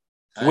league,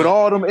 with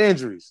all them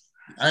injuries.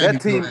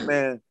 That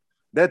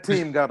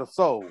team got a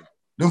soul.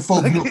 Them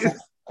folk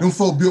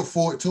built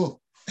for it too.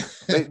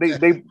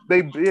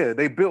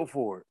 they built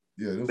for it.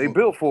 Yeah, they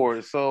built for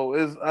it. So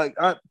it's like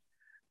I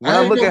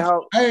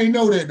ain't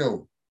know that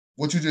though.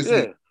 What you just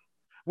said.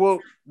 Well,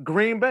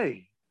 Green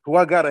Bay, who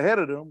I got ahead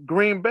of them,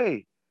 Green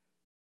Bay.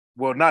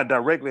 Well, not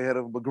directly ahead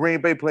of them, but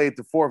Green Bay played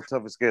the 4th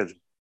toughest schedule.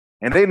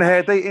 And they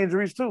had their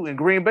injuries too in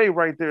Green Bay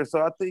right there. So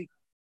I think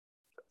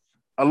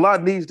a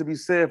lot needs to be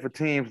said for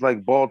teams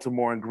like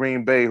Baltimore and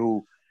Green Bay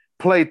who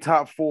play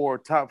top 4,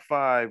 top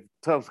 5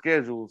 tough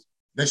schedules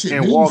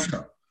and walk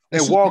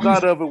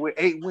out of it with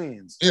 8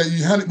 wins. Yeah,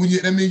 that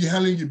means you're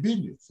handling your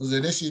business. So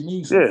that shit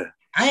means something. Yeah.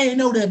 I ain't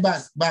know that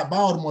about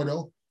Baltimore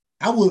though.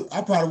 I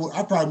probably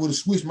would have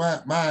switched my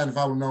mind if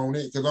I would have known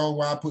that, because I don't know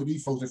why I put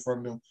these folks in front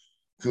of them.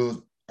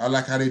 Because I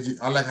like how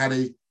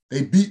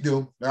they beat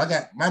them. I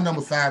got my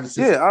number 5 and 6.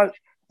 Yeah,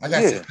 I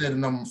got 6 at the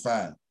number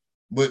 5.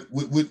 But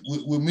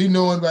with me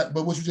knowing but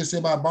what you just said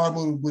about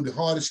Baltimore with the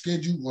hardest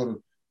schedule, or the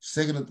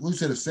second, we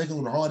said the second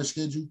with the hardest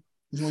schedule.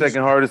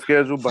 Second hardest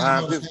schedule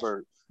behind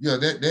Pittsburgh. Yeah,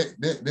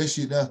 that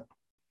shit that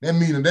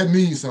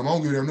means something. I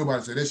don't give a damn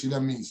nobody say that shit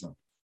that means something.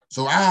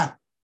 So I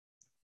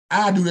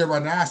do that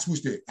right now. I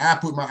switch that. I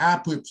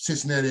put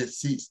Cincinnati at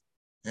 6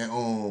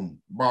 and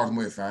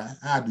Baltimore at 5.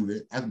 I do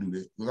that. I can do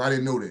that because I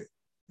didn't know that,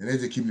 and they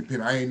just keep me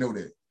pinned. I ain't know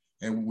that.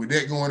 And with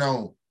that going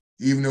on,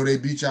 even though they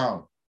beat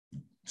y'all,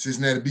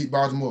 Cincinnati beat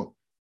Baltimore,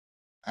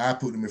 I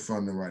put them in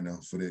front of them right now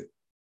for that.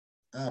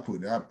 I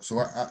put that.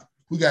 So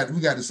we got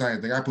the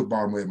same thing. I put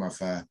Baltimore at my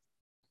 5.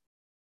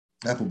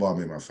 I put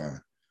Baltimore at my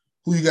 5.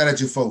 Who you got at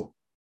your 4?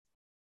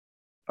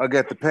 I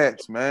got the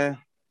Pats, man.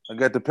 I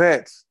got the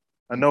Pats.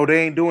 I know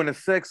they ain't doing the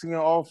sexy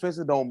on offense.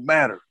 It don't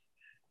matter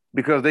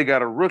because they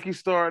got a rookie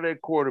star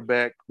at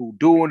quarterback who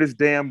doing his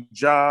damn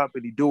job,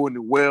 and he doing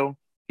it well.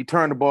 He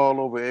turned the ball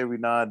over every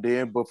now and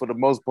then, but for the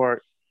most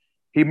part,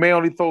 he may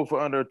only throw for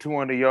under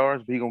 200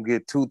 yards, but he going to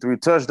get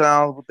 2-3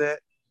 touchdowns with that.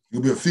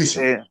 He'll be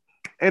efficient.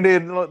 And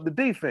then the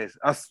defense.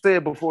 I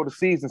said before the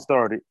season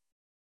started,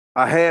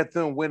 I had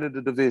them winning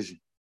the division.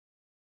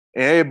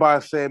 And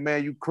everybody said,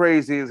 man, you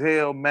crazy as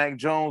hell. Mac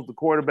Jones, the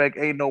quarterback,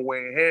 ain't no way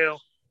in hell.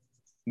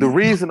 The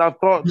reason I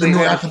thought you'll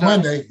know after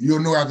Monday.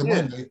 You'll know after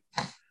Monday.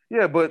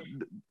 Yeah, but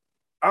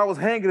I was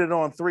hanging it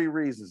on 3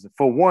 reasons.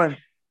 For one,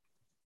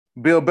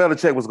 Bill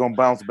Belichick was going to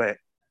bounce back.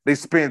 They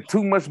spent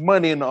too much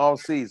money in the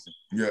offseason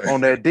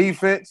on that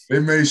defense. They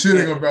made sure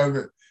they're going to bounce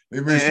back.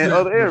 They made sure in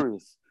other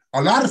areas.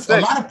 A lot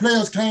of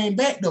players came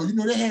back though. You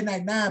know, they had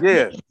like 9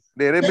 players.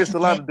 Yeah, they missed a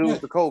lot of dudes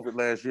to COVID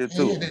last year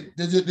too.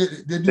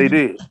 They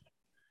did.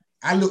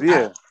 I looked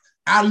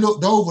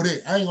over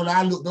that. I ain't gonna lie,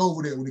 I looked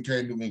over that when it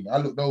came to me. I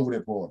looked over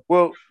that part.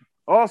 Well,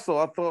 also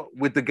I thought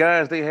with the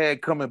guys they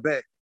had coming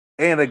back,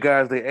 and the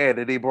guys they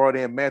added. They brought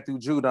in Matthew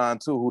Judon,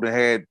 too, who they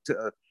had,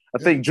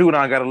 I think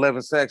Judon got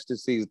 11 sacks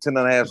this season, 10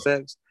 and a half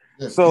sacks.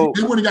 Yeah. So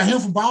they would have got him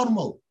from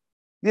Baltimore.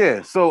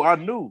 Yeah, so I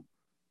knew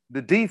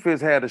the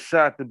defense had a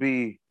shot to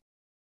be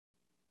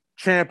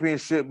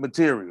championship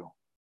material.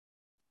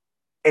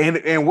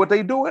 And what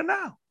they doing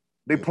now?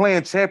 They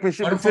playing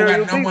championship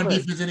material defense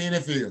in the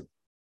NFL.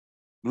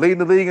 Leading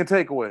the league in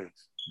takeaways.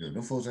 Yeah,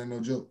 them folks ain't no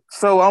joke.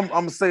 So I'm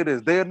gonna say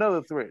this: they're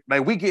another threat.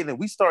 Like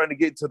we starting to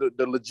get to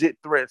the legit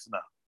threats now.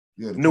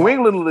 Yeah, New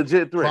England a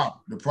legit threat.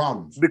 The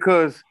problems.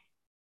 Because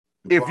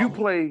if you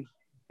bring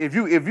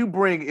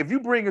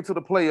into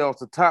the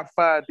playoffs a top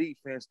 5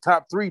 defense,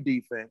 top 3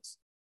 defense,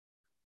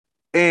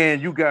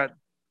 and you got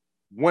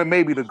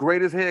maybe the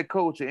greatest head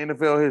coach in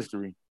NFL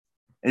history,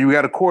 and you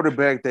got a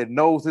quarterback that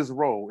knows his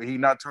role and he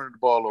not turning the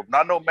ball over. Now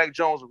I know Mac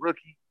Jones a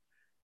rookie.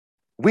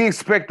 We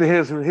expect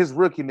his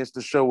rookiness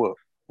to show up.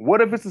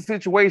 What if it's a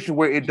situation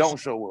where it don't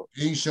show up?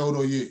 He ain't showed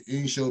up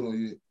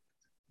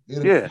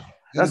yet.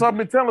 That's what I've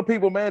been telling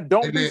people, man.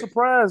 Don't be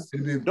surprised.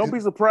 Don't be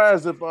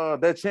surprised if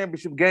that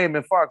championship game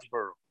in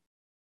Foxborough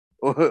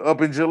or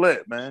up in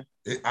Gillette, man.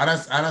 I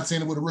done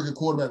seen it with a rookie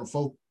quarterback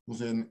before.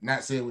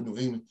 Not saying with New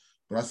England,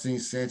 but I seen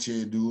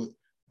Sanchez do it.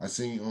 I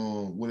seen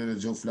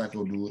Joe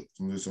Flacco do it.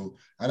 So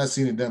I done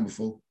seen it done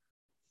before.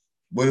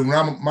 But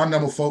when my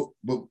number 4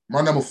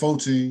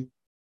 team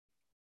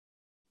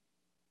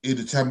is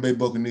the Tampa Bay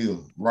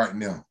Buccaneers right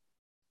now.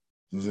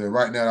 So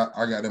right now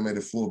I got them at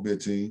the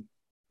 4-bet team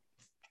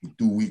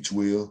through week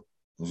 12.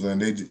 So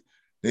they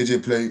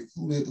just play.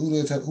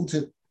 Who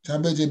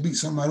Tampa Bay just beat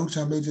somebody? Who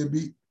Tampa Bay just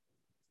beat?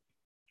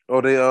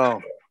 Oh, they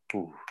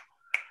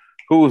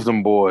who's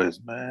them boys,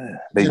 man?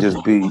 They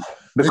just beat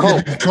the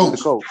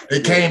Colts.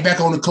 They came back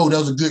on the Colts. That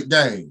was a good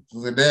game. It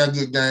was a damn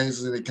good game.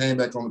 So they came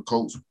back on the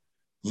Colts.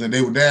 So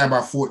they were down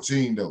by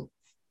 14 though.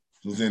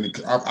 So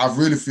I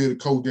really feel the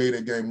Colts gave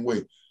that game away.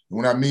 And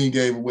when I mean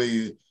gave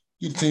away,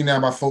 get the team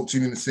down by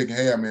 14 in the second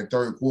half, man.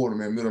 Third quarter,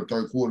 man. Middle of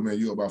third quarter, man.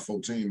 You up by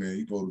 14, man.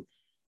 You supposed to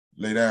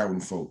lay down with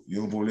them folk. You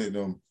don't supposed to let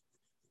them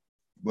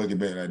bucket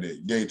back like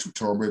that. Gave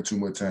Tom Brady too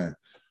much time.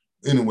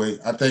 Anyway,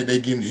 I think they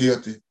getting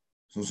healthy.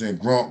 So I'm saying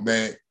Gronk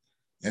back.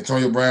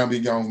 Antonio Brown be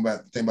gone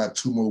about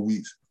 2 more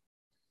weeks.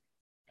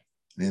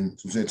 And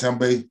so I'm saying Tampa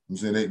Bay, I'm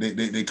saying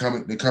they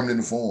coming in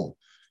the form.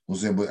 I'm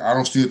saying, but I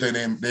don't still think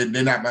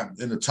they're not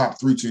in the top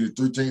 3 teams. The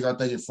 3 teams I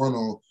think in front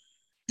of them,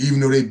 even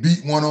though they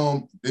beat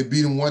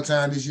them one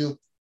time this year,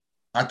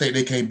 I think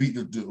they can't beat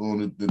the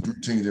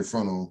 3 teams in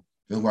front of them.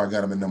 That's why I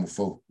got them at number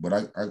 4. But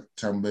I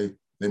Tampa Bay,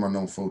 they my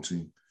number 4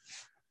 team.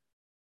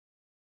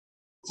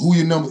 Who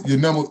your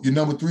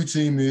number 3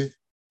 team is?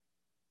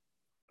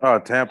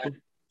 Tampa.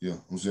 Yeah,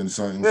 I'm saying the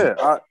same.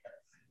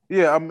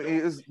 I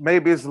mean,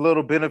 maybe it's a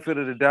little benefit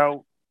of the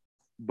doubt,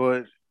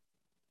 but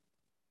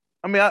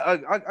I mean,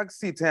 I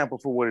see Tampa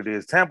for what it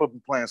is. Tampa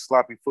been playing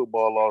sloppy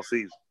football all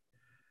season.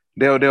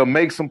 They'll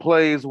make some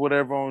plays,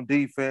 whatever, on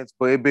defense,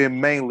 but it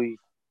been mainly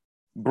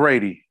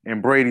Brady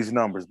and Brady's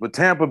numbers. But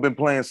Tampa been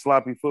playing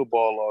sloppy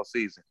football all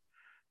season.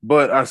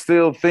 But I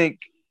still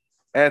think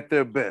at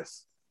their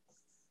best,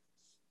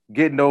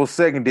 getting those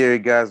secondary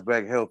guys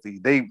back healthy,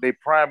 they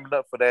primed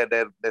up for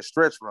that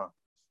stretch run.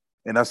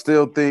 And I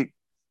still think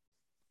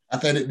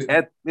at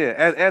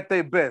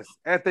their best,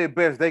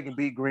 they can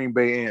beat Green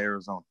Bay and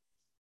Arizona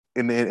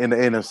in the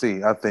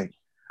NFC, I think.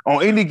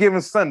 On any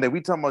given Sunday,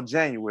 we talking about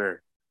January.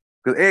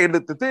 Because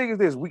the thing is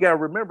this, we got to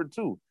remember,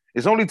 too,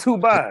 it's only 2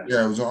 buys.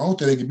 Yeah, I don't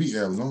think they can beat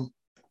Arizona.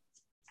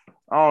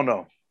 I don't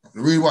know.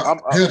 The reason why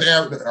I hear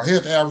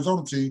the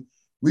Arizona team,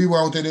 we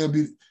don't think they'll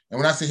be, and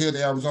when I say here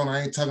to Arizona,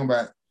 I ain't talking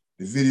about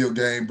the video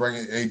game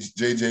bringing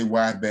J.J.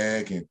 Watt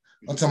back, and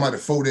I'm talking about the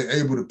 4 they're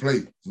able to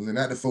play. So they're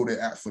not the 4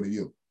 they're out for the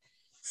year.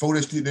 4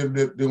 they're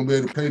going to be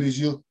able to play this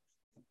year.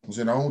 I'm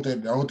saying I don't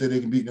think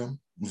they can beat them.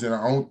 I'm saying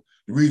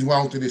the reason why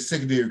I don't think their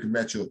secondary can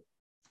match up.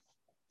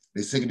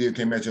 Their secondary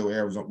can't match up with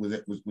Arizona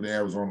with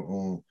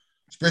Arizona,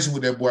 especially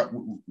with that boy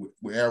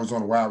with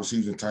Arizona wide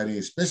receivers and tight end,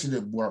 especially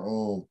that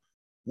boy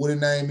what his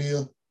name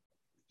is.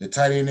 The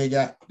tight end they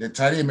got, that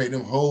tight end made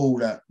them whole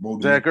lot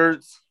more. Zach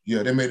Ertz?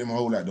 Yeah, they made them a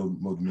whole lot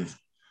more dimension.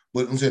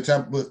 But I'm saying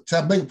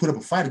Tampa Bay can put up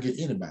a fight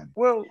against anybody.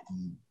 Well,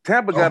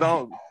 Tampa got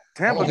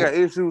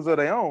issues of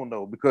their own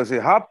though, because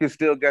Hopkins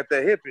still got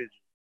that hip injury.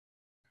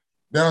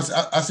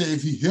 I said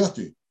if he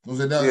healthy. I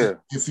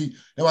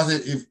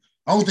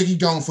don't think he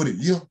gone for the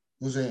year.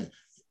 I'm saying,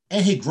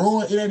 and he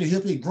growing. It ain't a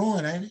hip. He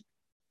growing, ain't it?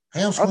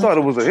 Hamstring. I thought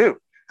it was a hip.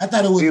 I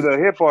thought it was either a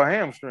hip or a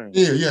hamstring.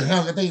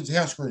 Yeah. I think it's a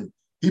hamstring.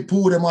 He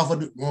pulled him off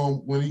of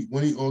when he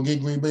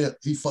get Green Bay.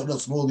 He fucked up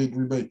small get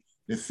Green Bay.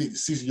 That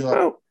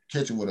 60-yard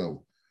catch or whatever.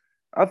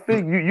 I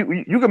think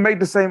you can make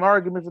the same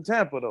argument for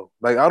Tampa though.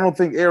 Like I don't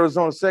think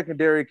Arizona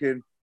secondary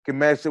can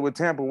match it with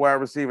Tampa wide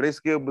receiver. They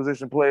skill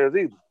position players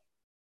either.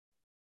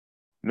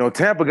 You know,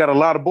 Tampa got a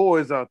lot of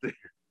boys out there.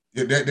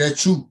 Yeah,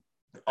 that's true.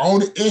 The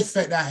only X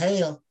factor I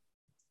have,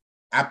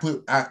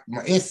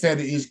 my X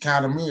factor is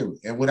Kyler Murray,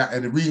 and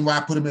the reason why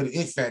I put him in the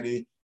X factor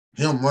is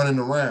him running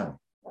around.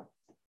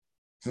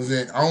 So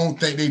I don't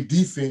think they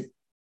defense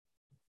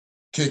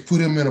can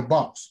put him in a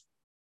box.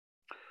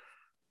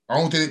 I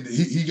don't think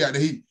he got the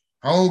heat.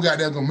 Home got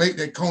that gonna make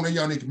that corner.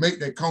 Young nigga can make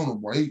that corner,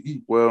 boy.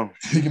 He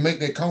can make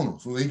that corner.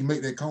 So he can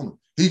make that corner.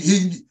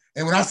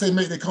 And when I say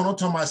make that corner, I'm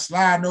talking about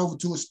sliding over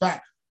to a spot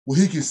where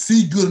he can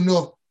see good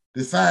enough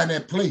to find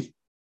that play.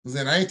 Because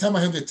then I ain't talking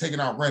about him just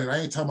taking out running. I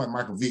ain't talking about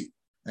Michael Vick.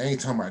 I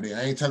ain't talking about that.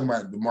 I ain't talking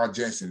about DeMar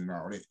Jackson and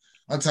all that.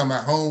 I'm talking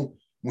about home.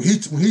 When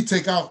he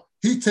take off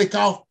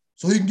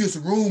so he can get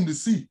some room to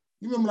see.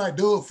 You remember like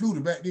Doug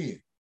Flutie back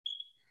then?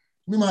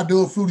 Remember how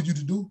Doug Flutie used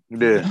to do?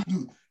 Yeah.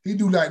 He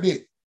do like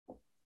that.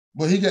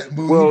 But he got.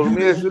 But well, let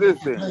me ask you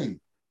this then: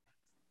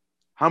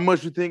 how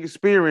much you think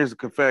experience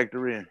can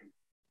factor in?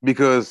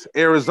 Because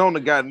Arizona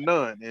got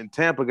none and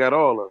Tampa got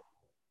all of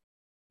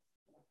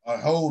it. A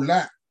whole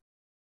lot.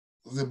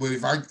 But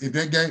if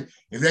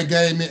that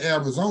game in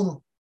Arizona,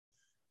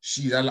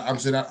 shit, I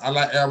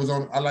like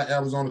Arizona. I like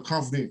Arizona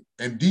confident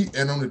and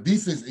on the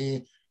defense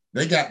end,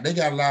 they got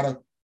a lot of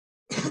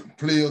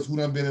players who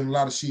done been in a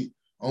lot of shit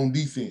on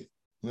defense.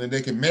 And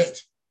they can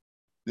match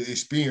the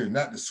experience,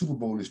 not the Super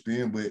Bowl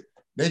experience, but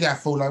they got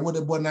folks like what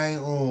that boy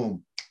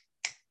name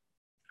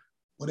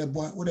what that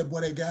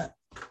boy they got?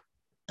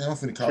 I'm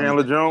finna call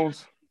Chandler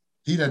Jones.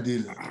 He done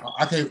did it.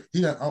 I can't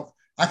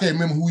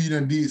remember who he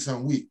done did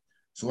something with.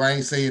 So I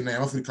ain't saying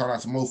that. I'm finna call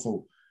out some more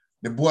folk.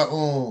 The boy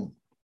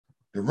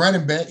the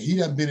running back, he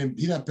done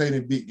played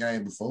in big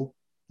game before.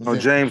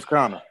 James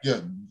Conner.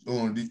 Yeah,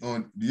 on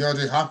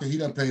DeAndre Hopkins, he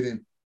done played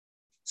in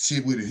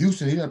shit with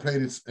Houston. He done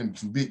played in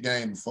some big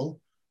game before.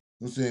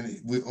 I'm saying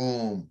with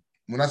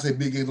when I say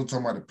big games, I'm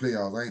talking about the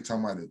playoffs. I ain't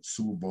talking about the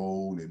Super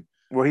Bowl and.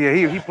 Well,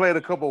 he played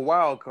a couple of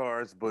wild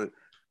cards, but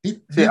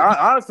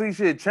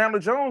honestly, Chandler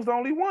Jones the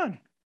only one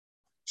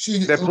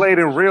that played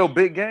in real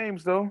big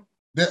games though.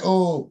 That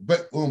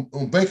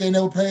Baker ain't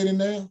never played in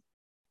there.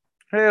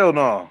 Hell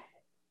no.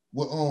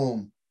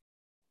 Well,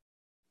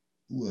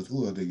 who else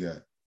they got?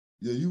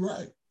 Yeah, you're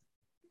right.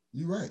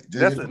 You're right.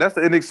 That's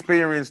an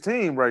inexperienced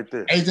team right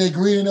there. AJ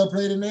Green ain't never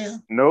played in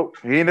there. Nope,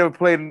 he ain't never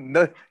played.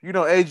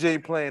 AJ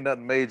ain't playing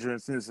nothing major in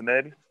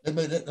Cincinnati. They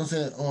made that. I'm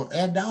saying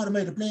Andy Dalton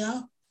made the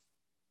playoff.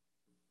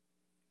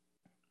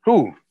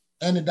 Who?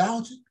 Andy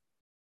Dalton.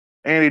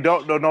 Andy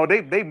Dalton. No,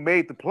 they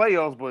made the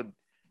playoffs, but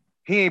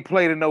he ain't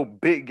played in no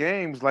big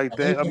games like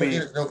that. I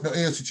mean, no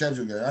AFC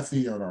Championship game. I feel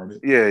you on all that.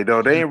 Yeah,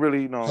 no, they ain't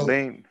really. No, so,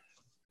 they ain't.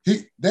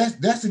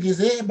 That's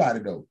against everybody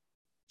though.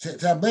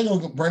 Tampa Bay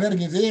gonna bring that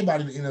against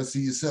everybody in the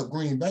NFC except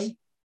Green Bay.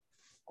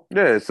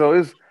 Yeah,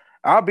 so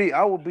I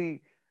would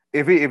be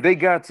if they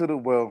got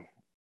to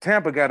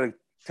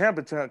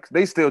Tampa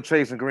they still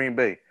chasing Green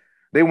Bay.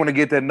 They want to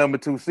get that number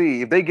 2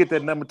 seed. If they get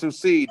that number 2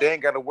 seed, they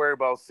ain't got to worry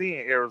about seeing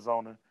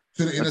Arizona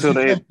until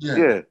they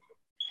yeah.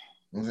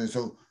 Okay,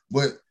 so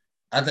but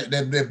I think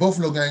that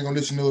Buffalo game gonna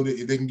let you know that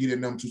if they can get that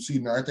number 2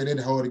 seed. Now I think that's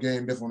the harder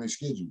game that's on their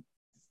schedule.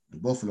 The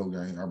Buffalo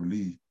game, I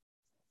believe.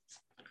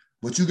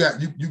 But you got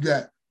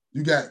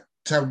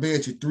Tampa Bay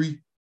at your 3.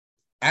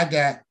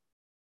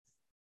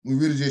 We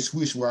really just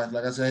switch watch.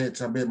 Like I said, I had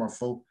Tampa Bay at my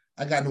 4.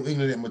 I got New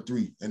England at my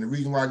 3. And the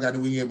reason why I got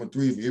New England at my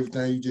 3 is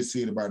everything you just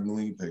said about the New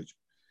England Patriots.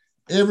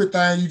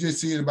 Everything you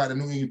just said about the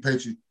New England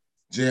Patriots,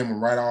 jamming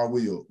right all the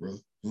way up, bro.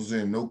 I'm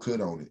saying no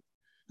cut on it.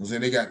 I'm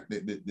saying they got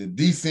the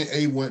defense,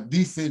 A1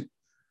 defense,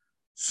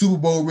 Super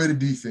Bowl ready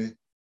defense,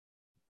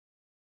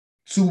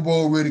 Super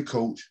Bowl ready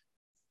coach.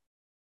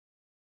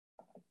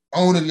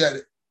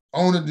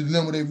 Owner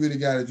dilemma they really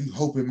got is you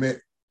hoping Matt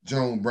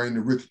Jones bring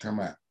the rookie come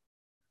out.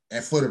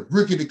 And for the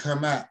rookie to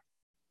come out,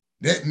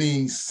 that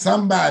means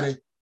somebody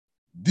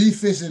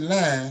defensive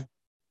line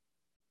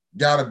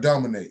gotta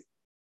dominate.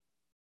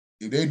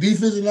 If their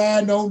defensive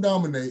line don't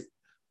dominate,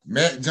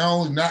 Matt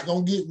Jones not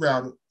gonna get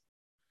routed.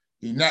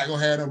 He's not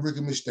gonna have no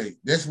rookie mistake.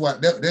 That's why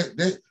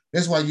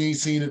that's why you ain't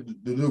seen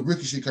the little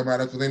rookie shit come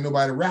out of because ain't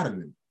nobody routed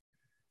him.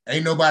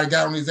 Ain't nobody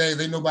got on his ass.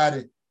 Ain't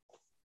nobody.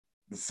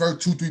 The first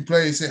 2-3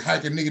 plays said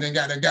hike a nigga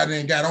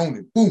that got on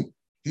him. Boom.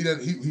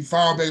 He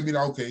fall back and be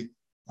like, okay,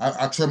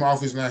 I trust my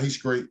offensive line. He's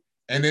great.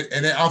 And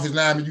that offensive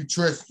lineman you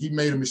trust, he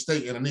made a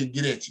mistake and a nigga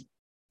get at you.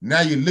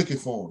 Now you're looking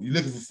for him. You're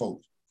looking for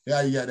folks.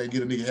 Yeah, you got to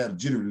get a nigga have a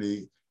jittery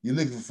leg. You're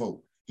looking for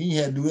folks. He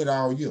ain't had to do it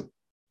all year.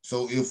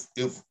 So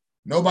if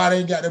nobody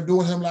ain't got them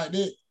doing him like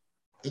that,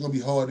 it's gonna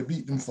be hard to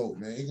beat them folk,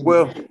 man. It's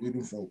gonna be hard to beat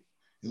them folk.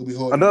 It'll be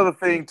hard. Another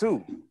thing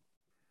too,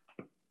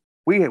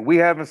 we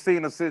haven't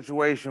seen a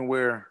situation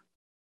where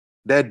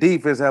that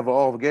defense have an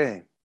off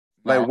game.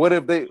 Like what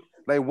if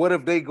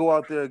they go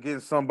out there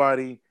against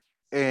somebody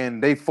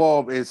and they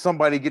fall and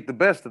somebody get the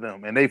best of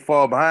them and they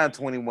fall behind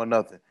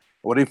 21-0,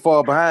 or they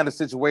fall behind a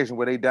situation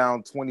where they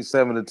down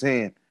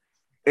 27-10,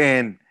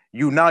 and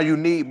you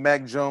need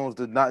Mac Jones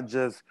to not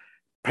just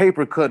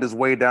paper cut his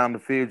way down the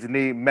field. You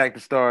need Mac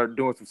to start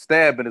doing some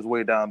stabbing his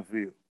way down the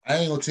field. I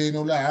ain't gonna tell you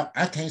no lie.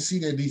 I can't see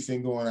that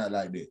defense going out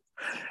like that.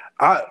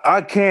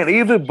 I can't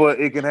either, but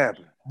it can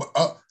happen.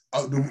 But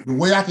the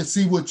way I can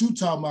see what you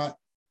talking about,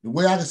 the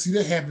way I can see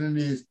that happening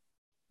is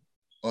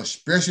a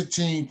special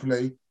team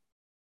play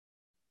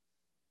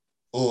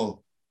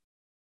or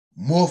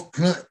muff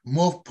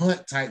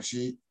punt type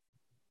shit. You know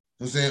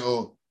what I'm saying,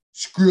 or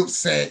script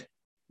sack,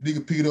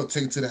 nigga pick it up,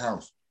 take it to the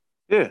house.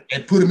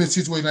 and put them in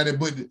situations like that.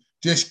 But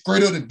just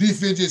straight up the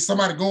defense, just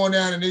somebody going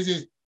down and they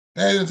just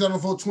had them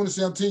for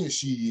 2017.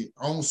 Shit,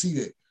 I don't see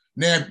that.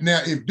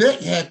 Now, if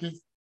that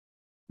happens,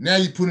 now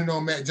you put it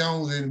on Mac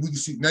Jones, and we can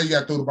see. Now you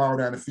got to throw the ball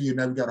down the field.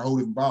 Now we got a whole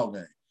different ball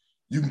game.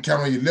 You can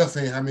count on your left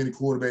hand how many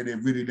quarterbacks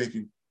that really they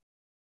can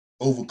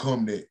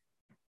overcome that.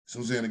 So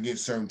I'm saying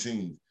against certain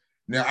teams.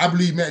 Now I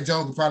believe Mac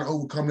Jones can probably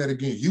overcome that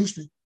against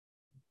Houston,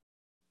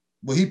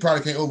 but he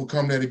probably can't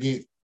overcome that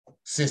against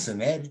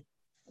Cincinnati.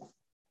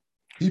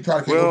 He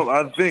probably can't. Well,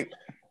 I think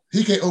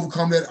he can't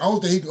overcome that. I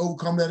don't think he can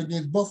overcome that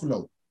against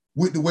Buffalo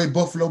with the way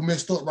Buffalo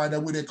messed up right now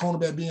with their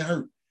cornerback being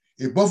hurt.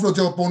 If Buffalo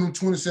jump on them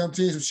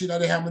 2017, some shit like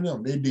they having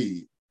them, they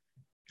did.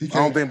 I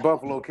don't think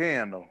Buffalo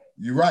can though.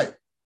 You're right.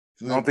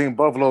 So, I don't think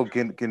Buffalo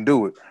can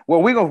do it.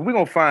 Well, we're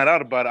gonna find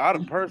out about it. I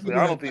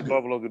don't think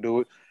Buffalo can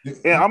do it.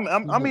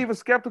 And I'm even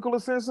skeptical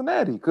of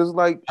Cincinnati because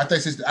I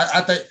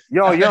think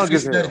y'all young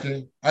Cincinnati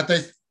can. I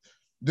think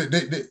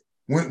they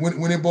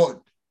when they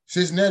bought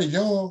Cincinnati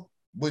young,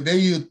 but they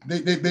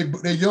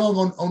young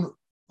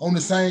on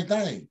the same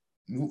thing.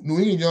 New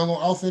England young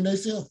on offense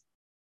themselves.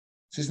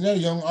 Cincinnati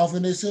young on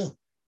offense themselves.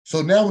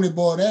 So now when they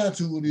boil down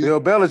to it, Bill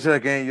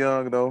Belichick ain't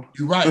young though.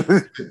 You're right.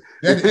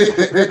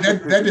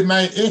 That the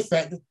main X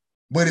factor.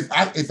 But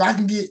if I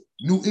can get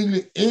New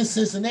England in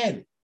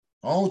Cincinnati,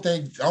 I don't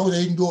think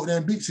he can go up there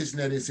and beat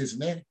Cincinnati in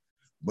Cincinnati.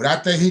 But I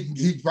think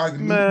he probably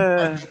can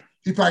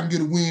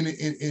get a win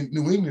in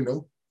New England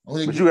though.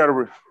 But you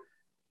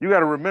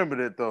gotta remember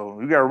that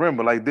though. You gotta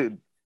remember like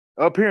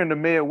up here in the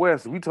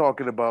Midwest, we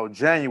talking about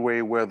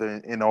January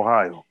weather in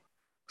Ohio.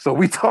 So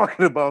we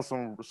talking about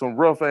some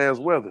rough ass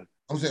weather.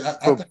 I'm saying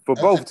for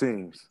both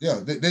teams. Yeah,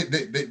 they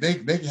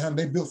can have.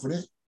 They built for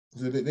that.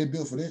 They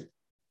built for that.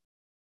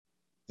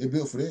 They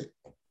built for that.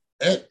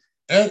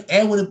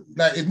 And when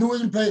if New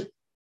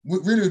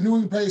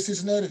England play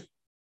Cincinnati,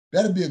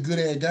 that'd be a good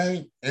ass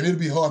game, and it'll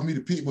be hard for me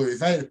to pick. But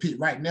if I had to pick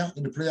right now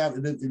in the playoff,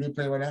 if they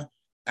play right now,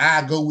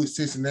 I go with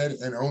Cincinnati.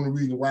 And the only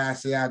reason why I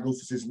say I go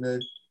for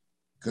Cincinnati,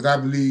 because I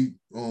believe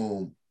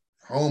home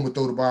will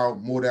throw the ball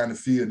more down the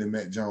field than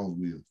Mac Jones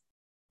will.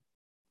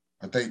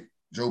 I think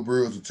Joe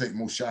Burrows will take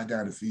more shots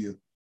down the field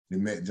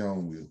than Mac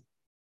Jones will.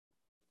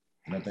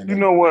 And I think you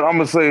know what? I'm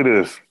gonna say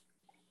this.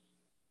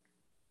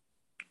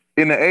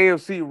 In the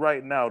AFC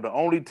right now, the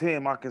only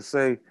team I can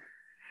say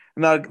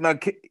now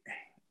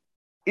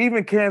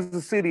even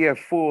Kansas City at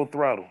full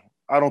throttle.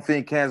 I don't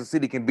think Kansas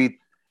City can beat.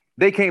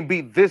 They can't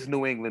beat this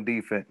New England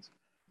defense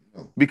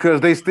because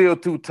they still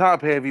too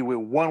top heavy with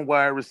one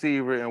wide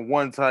receiver and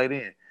one tight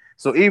end.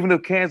 So even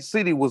if Kansas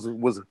City was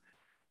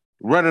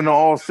running on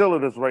all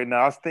cylinders right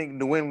now, I think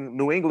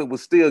New England would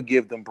still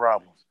give them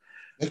problems.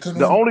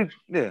 The only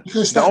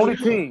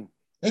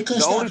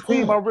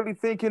team I really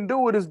think can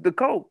do it is the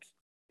Colts.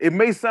 It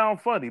may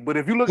sound funny, but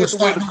if you look at the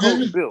way the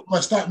Colts built,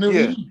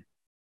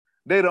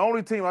 they're the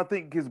only team I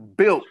think is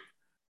built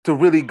to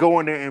really go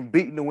in there and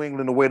beat New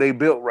England the way they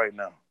built right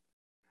now.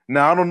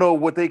 Now I don't know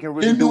what they can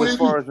really do as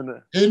far as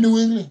in New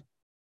England.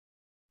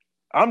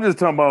 I'm just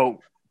talking about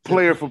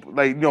player for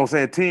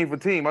team for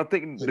team. I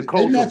think the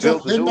Colts are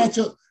built to do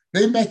it.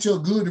 They match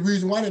up good. The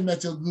reason why they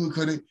match up good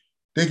because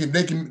they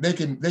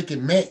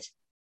can match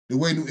the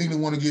way New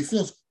England want to get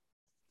physical.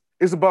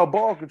 It's about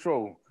ball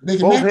control.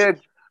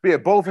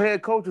 Both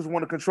head coaches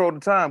want to control the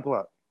time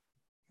clock.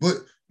 But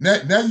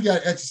now you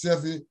got to ask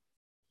yourself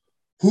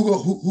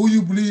who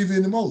you believe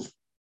in the most,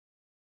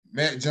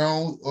 Mac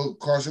Jones or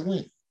Carson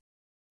Wentz?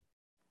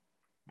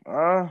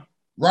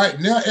 Right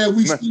now, as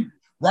we speak,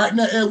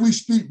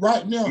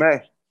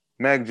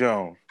 Mac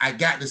Jones. I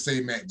got to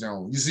say Mac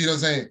Jones. You see what I'm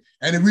saying?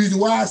 And the reason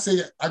why I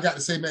say I got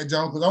to say Mac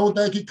Jones, because the only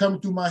thing keep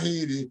coming through my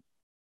head is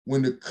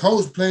when the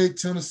Colts played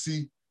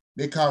Tennessee,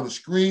 they called a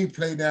screen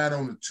play down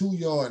on the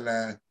 2-yard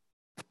line,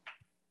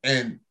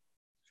 and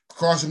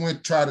Carson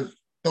Wentz tried to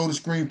throw the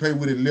screenplay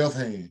with his left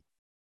hand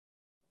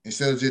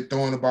instead of just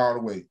throwing the ball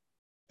away.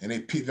 And they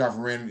picked it off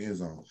and ran in the end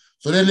zone.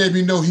 So they let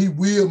me know he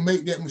will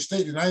make that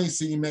mistake that I ain't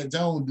seen Mac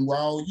Jones do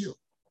all year.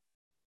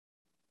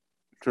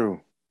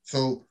 True.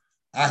 So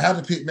I had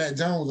to pick Mac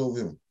Jones over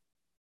him.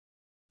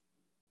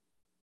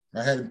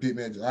 I had to pick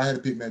Mac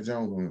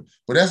Jones on him.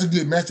 But that's a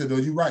good matchup, though.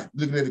 You're right.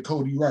 Looking at the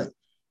code, you're right.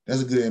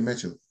 That's a good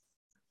matchup.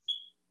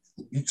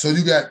 So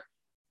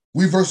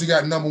we virtually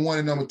got number 1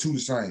 and number 2 the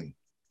same.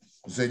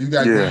 So you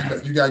got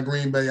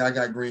Green Bay, I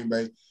got Green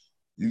Bay.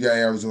 You got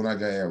Arizona, I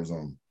got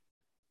Arizona.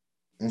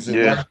 I'm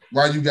saying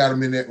why you got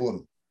them in that order?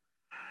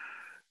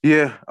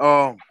 Yeah.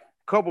 A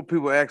couple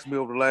people asked me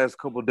over the last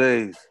couple of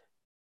days,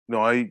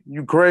 are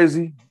you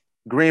crazy?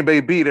 Green Bay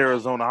beat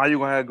Arizona. How you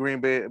gonna have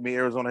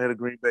Arizona ahead of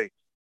Green Bay?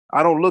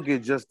 I don't look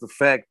at just the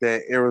fact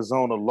that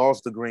Arizona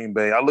lost to Green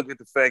Bay. I look at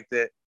the fact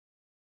that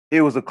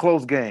it was a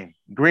close game.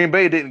 Green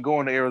Bay didn't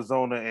go into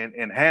Arizona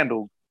and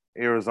handle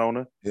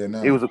Arizona. Yeah,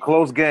 no. It was a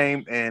close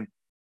game, and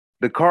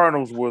the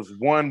Cardinals was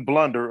one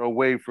blunder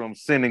away from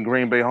sending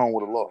Green Bay home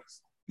with a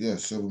loss. Yeah,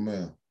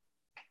 Superman.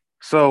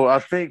 So I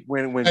think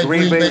when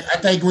Green Bay, I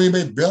think Green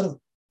Bay better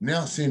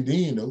now since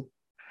then though.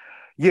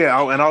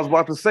 Yeah, and I was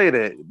about to say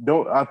that.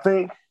 I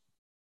think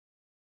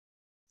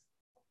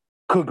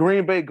Could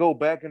Green Bay go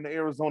back into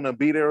Arizona and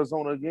beat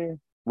Arizona again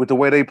with the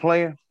way they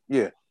playing?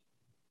 Yeah,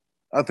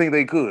 I think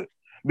they could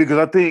because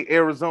I think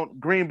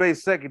Green Bay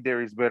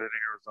secondary is better than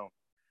Arizona,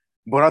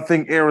 but I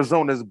think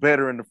Arizona is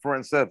better in the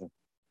front seven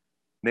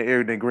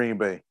than Green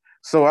Bay.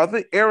 So I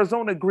think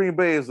Arizona and Green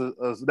Bay is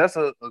a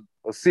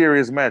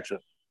serious matchup.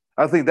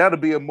 I think that'll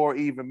be a more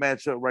even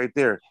matchup right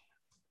there.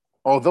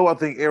 Although I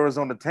think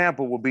Arizona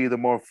Tampa will be the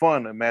more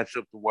fun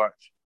matchup to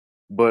watch,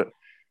 but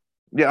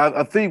yeah,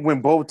 I think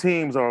when both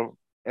teams are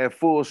at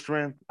full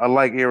strength, I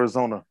like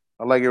Arizona.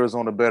 I like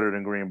Arizona better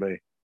than Green Bay.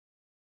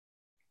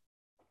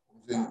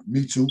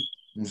 Me too.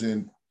 I'm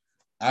saying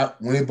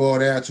when it boiled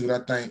down to it, I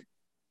think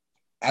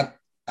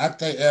I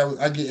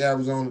get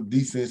Arizona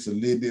defense a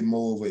little bit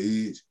more of an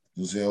edge.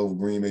 You know, over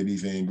Green Bay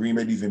defense. Green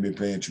Bay defense been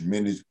playing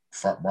tremendous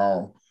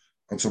ball.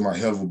 I'm talking about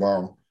hell of a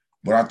ball.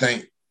 But I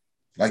think,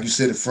 like you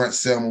said, the front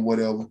seven or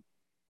whatever,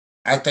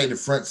 I think the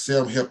front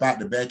seven help out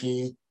the back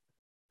end.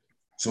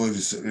 So if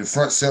the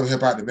front seven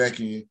help out the back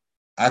end,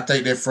 I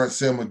think that front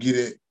seven will get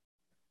it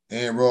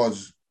Aaron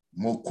Rodgers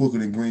more quicker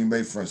than Green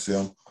Bay front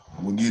seven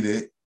will get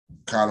it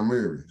Kyler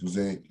Murray. You know what I'm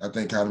saying? I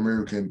think Kyler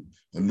Murray can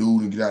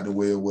elude and get out the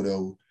way or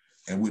whatever.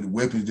 And with the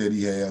weapons that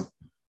he have,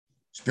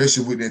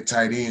 especially with that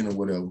tight end or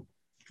whatever,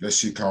 that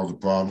shit cause a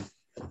problem.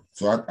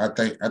 So I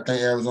think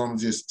Arizona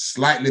just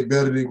slightly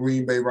better than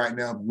Green Bay right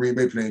now. Green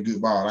Bay playing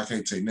good ball. I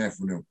can't take that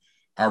from them.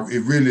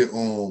 It really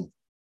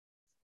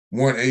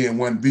 1A and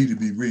 1B to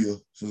be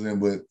real. So then,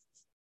 but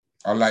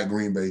I like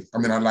Green Bay. I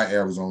mean, I like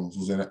Arizona.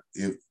 So then,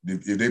 if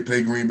they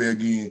play Green Bay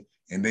again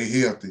and they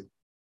healthy,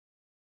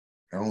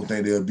 I don't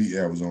think they'll beat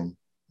Arizona.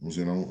 I'm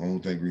saying I don't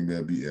think Green Bay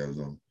will beat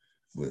Arizona.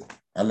 But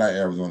I like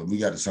Arizona. We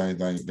got the same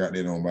thing. Got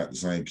that on about the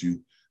same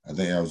cue. I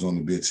think Arizona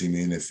the best team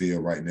in that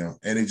field right now.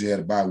 And they just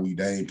had a bye week.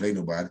 They ain't play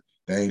nobody.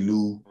 They ain't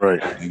lose.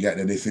 Right. They got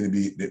that. They finna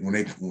be when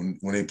they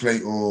play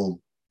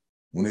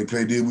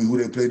this week. Who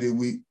they play this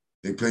week?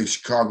 They play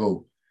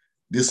Chicago.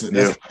 That's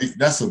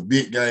a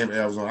big game,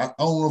 Arizona.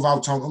 I don't know if I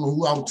was talking. I don't know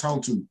who I was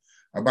talking to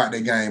about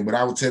that game, but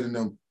I was telling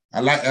them I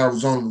like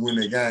Arizona to win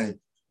that game,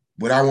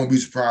 but I won't be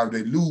surprised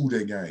if they lose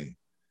that game.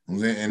 You know what I'm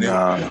saying? And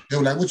they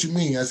were like, "What you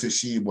mean?" I said,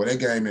 "Shit, boy, that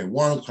game at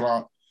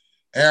 1:00."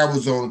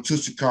 Arizona to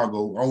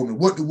Chicago. I don't know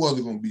what the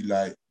weather gonna be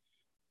like.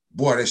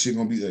 Boy, that shit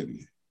gonna be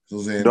ugly.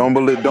 So saying, don't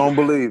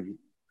believe you.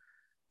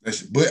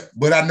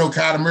 But I know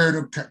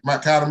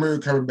Kyler Murray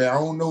coming back. I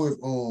don't know if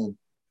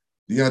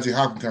DeAndre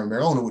Hopkins coming back.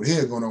 I don't know what the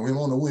hell going on with him. I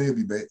don't know when he'll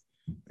be back.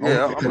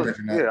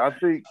 I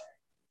think.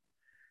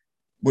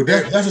 But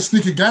that's a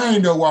sneaky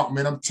game though, Walk,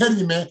 man. I'm telling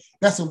you, man.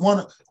 That's a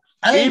one.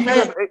 Even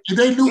if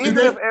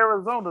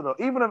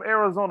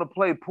Arizona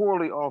play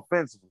poorly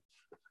offensively,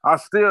 I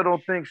still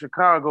don't think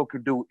Chicago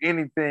could do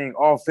anything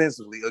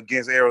offensively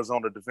against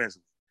Arizona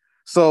defensively.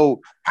 So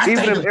I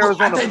think the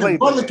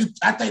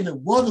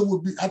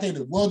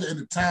weather in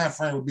the time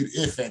frame would be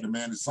the F factor,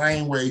 man. The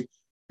same way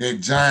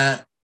that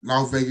giant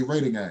Las Vegas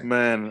Raider game.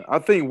 Man, I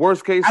think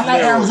worst case scenario. I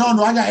like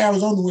Arizona. I got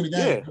Arizona to win the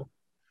game. Yeah,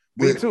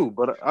 me too.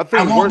 But I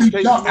think worst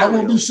case scenario. I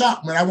won't be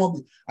shocked, man.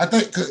 I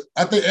think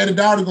Eddie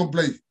Dowdy gonna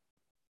play.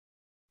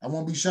 I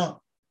won't be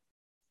shocked.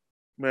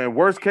 Man,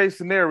 worst case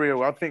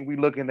scenario, I think we're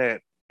looking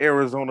at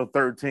Arizona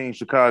 13,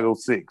 Chicago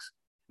 6.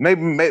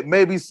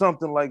 Maybe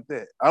something like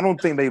that. I don't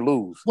think they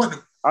lose.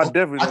 I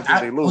definitely don't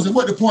think they lose.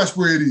 What the point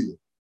spread is?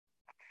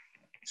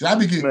 Should I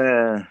be getting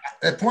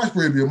that point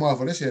spread be a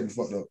motherfucker? That shit be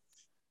fucked up.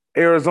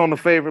 Arizona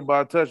favored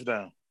by a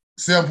touchdown.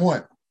 7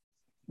 point.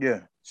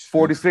 Yeah.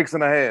 46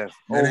 and a half.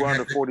 Over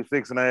under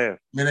 46 and a half.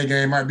 Man, that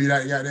game might be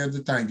like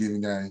the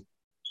Thanksgiving game.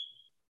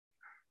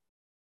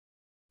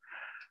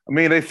 I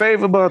mean, they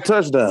favored by a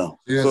touchdown.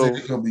 Yeah, so,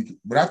 gonna be,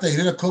 but I think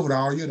they'll cover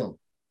all year though.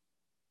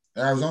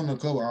 Arizona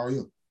cover all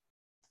year.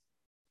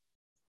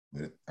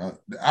 But I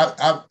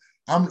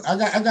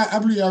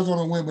believe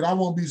Arizona win, but I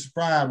won't be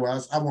surprised. Boy.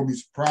 I won't be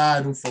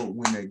surprised them folks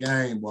win that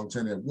game. Boy, I'm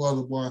telling you that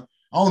weather, boy. I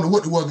don't know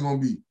what the weather gonna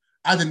be.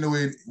 I didn't know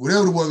it.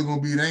 Whatever the weather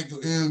gonna be, it ain't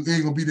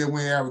gonna be that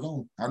way in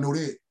Arizona. I know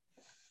that.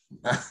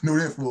 I know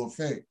that for a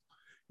fact.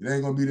 It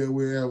ain't gonna be that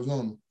way in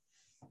Arizona.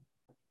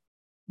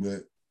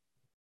 But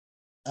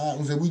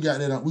I'm saying we got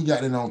that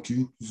on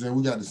cue. I'm saying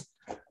we got this.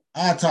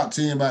 Our top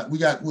 10, but we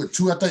got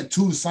two. I think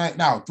 2 the same.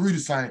 No, 3 the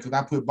same because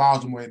I put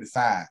Baltimore at the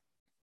 5.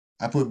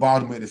 I put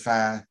Baltimore at the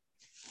 5.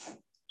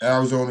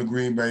 Arizona,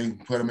 Green Bay,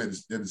 put them at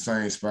the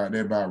same spot.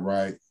 They're about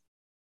right.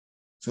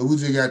 So we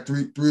just got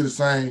three of the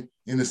same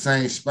in the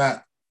same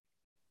spot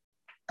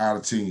out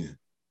of 10.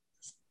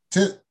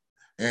 10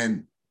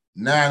 and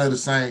 9 of the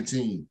same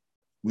team.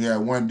 We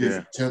have one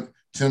different.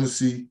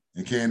 Tennessee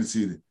and Kansas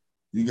City.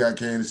 You got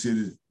Kansas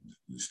City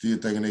still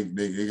thinking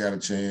they got a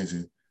chance,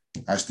 and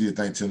I still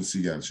think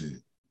Tennessee got a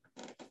chance.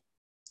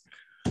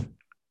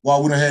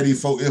 Well, we done had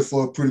these folks here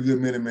for a pretty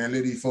good minute, man.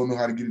 Let these folks know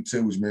how to get in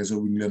touch with man, so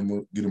we can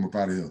get them up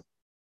out of here.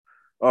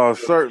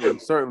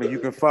 Certainly. You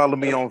can follow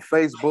me on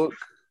Facebook.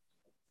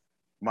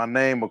 My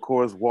name, of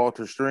course,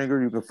 Walter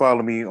Stringer. You can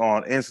follow me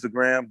on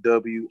Instagram,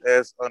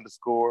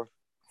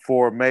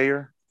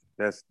 WS_4Mayor.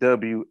 That's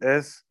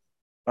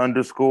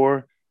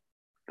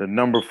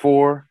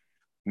WS_4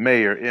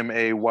 Mayor,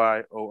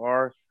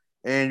 MAYOR.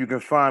 And you can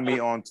find me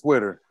on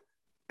Twitter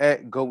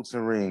at Goats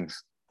and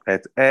Rings.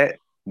 That's at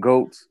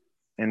Goats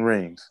and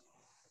Rings.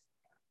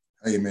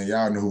 Hey, man,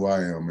 y'all know who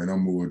I am, man.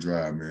 I'm Moore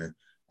Drive, man.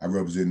 I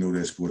represent Know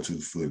That Sport to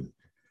the fully.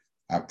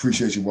 I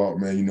appreciate you, Walt,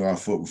 man. You know I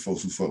fuck with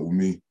folks who fuck with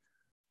me.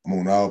 I'm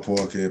on all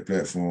podcast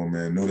platform,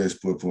 man. Know That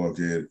Sport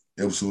podcast.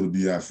 Episode will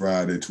be out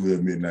Friday,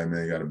 12 midnight,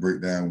 man. Got a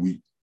breakdown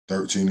week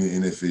 13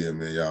 in NFL,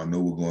 man. Y'all know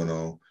what's going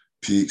on.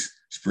 Picks,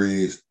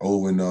 spreads,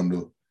 over and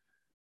under.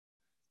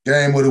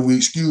 Game of the week,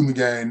 excuse me,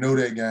 game. Know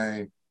that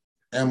game.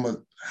 I'm a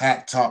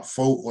hot top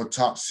 4 or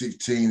top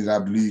 16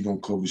 that I believe gonna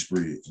cover the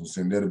spreads. I'm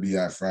saying that'll be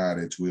out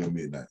Friday, 12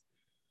 midnight.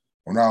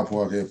 On our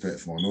podcast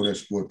platform. Know That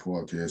Sport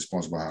podcast,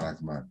 sponsored by Highlight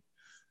Commodity.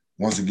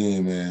 Once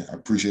again, man, I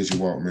appreciate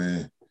your walk,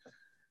 man.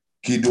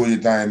 Keep doing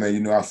your thing, man. You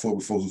know I fuck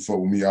with folks who fuck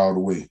with me all the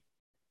way.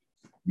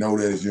 Know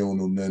that if you don't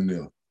know nothing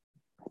else.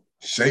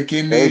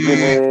 Shaking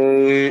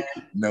it.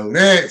 Know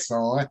that,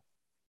 son.